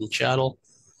food and chattel,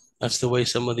 that's the way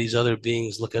some of these other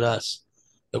beings look at us,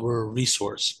 that we're a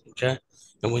resource. Okay.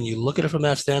 And when you look at it from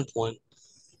that standpoint,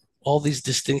 all these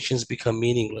distinctions become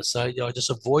meaningless. I just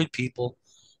avoid people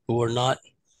who are not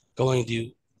going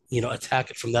to, attack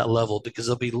it from that level because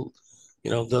they'll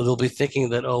be thinking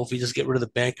that, oh, if we just get rid of the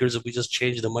bankers, if we just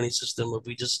change the money system, if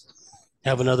we just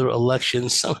have another election,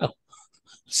 somehow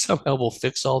we'll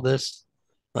fix all this.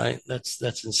 right?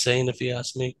 That's insane if you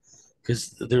ask me,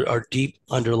 because there are deep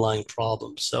underlying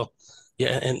problems. So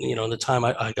yeah, and in the time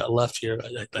I got left here,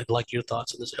 I'd like your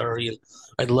thoughts on this, Ari, and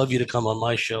I'd love you to come on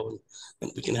my show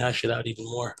and we can hash it out even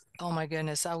more. Oh my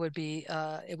goodness, I would be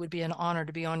it would be an honor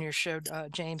to be on your show,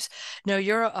 James. No,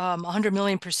 you're 100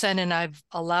 million%, and I've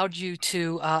allowed you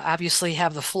to obviously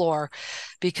have the floor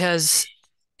because,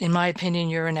 in my opinion,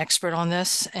 you're an expert on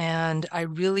this, and I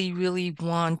really, really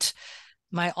want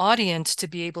my audience to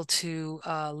be able to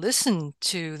listen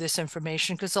to this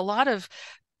information because a lot of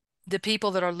the people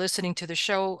that are listening to the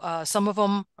show, some of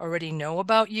them already know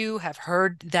about you, have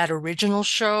heard that original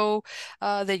show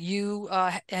that you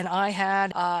and I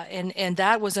had, and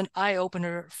that was an eye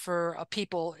opener for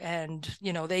people, and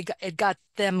it got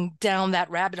them down that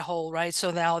rabbit hole, right?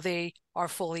 So now they are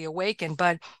fully awakened,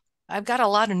 but I've got a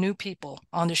lot of new people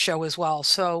on the show as well.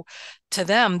 So to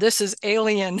them, this is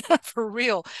alien for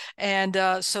real. And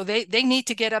so they need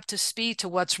to get up to speed to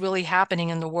what's really happening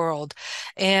in the world.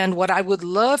 And what I would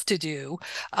love to do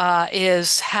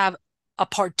is have a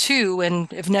part two, and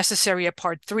if necessary, a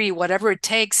part three, whatever it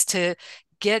takes to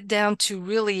get down to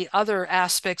really other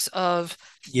aspects of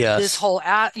this Yes, whole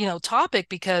topic,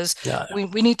 because yeah,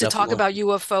 we need to talk definitely.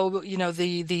 about UFO,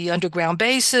 the underground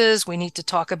bases. We need to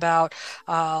talk about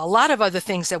a lot of other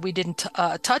things that we didn't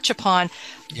touch upon.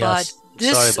 But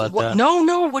Yes, sorry this, about that.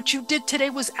 no, what you did today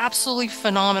was absolutely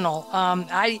phenomenal.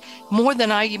 I more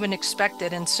than I even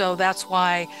expected, and so that's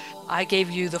why I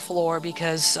gave you the floor,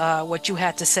 because what you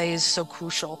had to say is so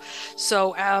crucial.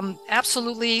 So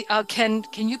absolutely, can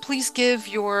you please give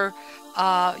your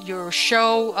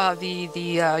show, the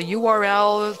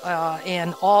URL,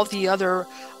 and all the other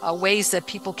ways that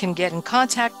people can get in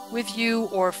contact with you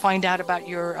or find out about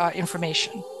your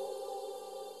information?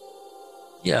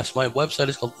 Yes, my website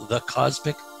is called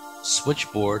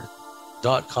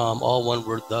thecosmicswitchboard.com, all one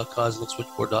word,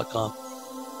 thecosmicswitchboard.com.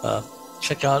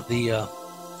 Check out the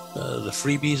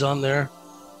freebies on there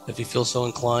if you feel so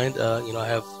inclined. I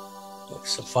have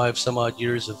some some odd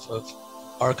years of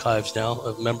archives now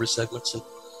of member segments, and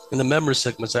in the member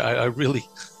segments, I really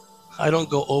I don't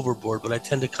go overboard, but I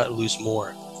tend to cut loose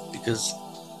more because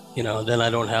then I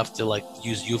don't have to like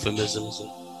use euphemisms and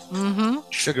Mm-hmm.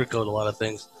 sugarcoat a lot of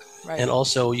things. Right. And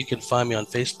also, you can find me on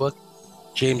Facebook,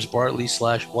 James Bartley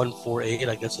 /148.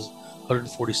 I guess is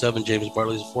 147 James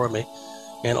Bartley's for me.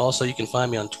 And also, you can find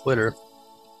me on Twitter,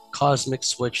 Cosmic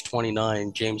Switch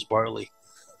 29 James Bartley.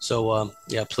 So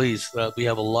yeah, please, we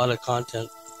have a lot of content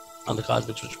on the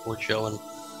Cosmic Switchboard show, and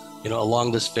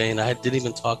along this vein, I didn't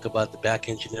even talk about the back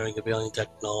engineering of alien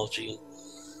technology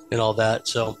and all that.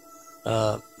 So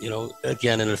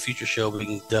again, in a future show, we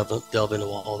can delve into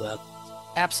all that.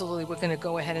 Absolutely. We're going to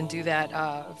go ahead and do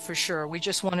that for sure. We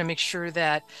just want to make sure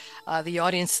that the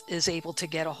audience is able to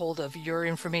get a hold of your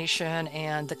information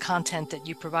and the content that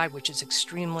you provide, which is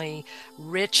extremely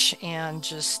rich and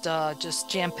just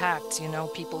jam-packed.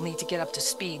 People need to get up to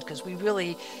speed because we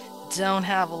really don't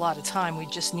have a lot of time. We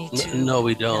just need to, No,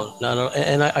 we you know, don't. No, no,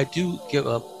 and I do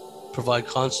provide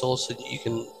consults so that you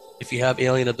can, if you have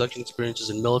alien abduction experiences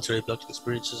and military abduction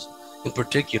experiences in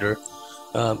particular,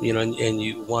 and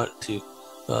you want to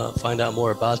find out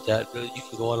more about that, you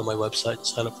can go onto my website and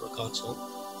sign up for a consult.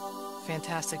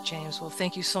 Fantastic, James. Well,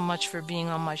 thank you so much for being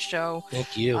on my show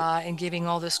Thank you. and giving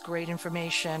all this great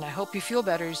information. I hope you feel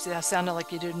better. That sounded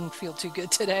like you didn't feel too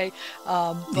good today,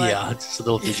 but Yeah, it's a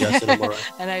little congested. I'm all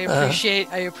right. and I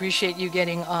appreciate you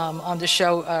getting on the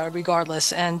show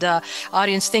regardless. And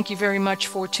audience, thank you very much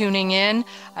for tuning in.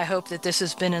 I hope that this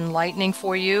has been enlightening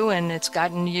for you and it's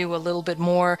gotten you a little bit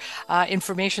more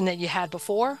information that you had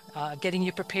before, getting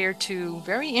you prepared to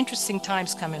very interesting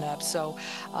times coming up. So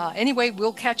anyway,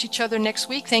 we'll catch each other next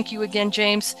week. Thank you again,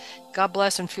 James. God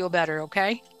bless and feel better,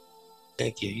 okay?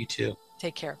 Thank you. You too.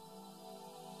 Take care.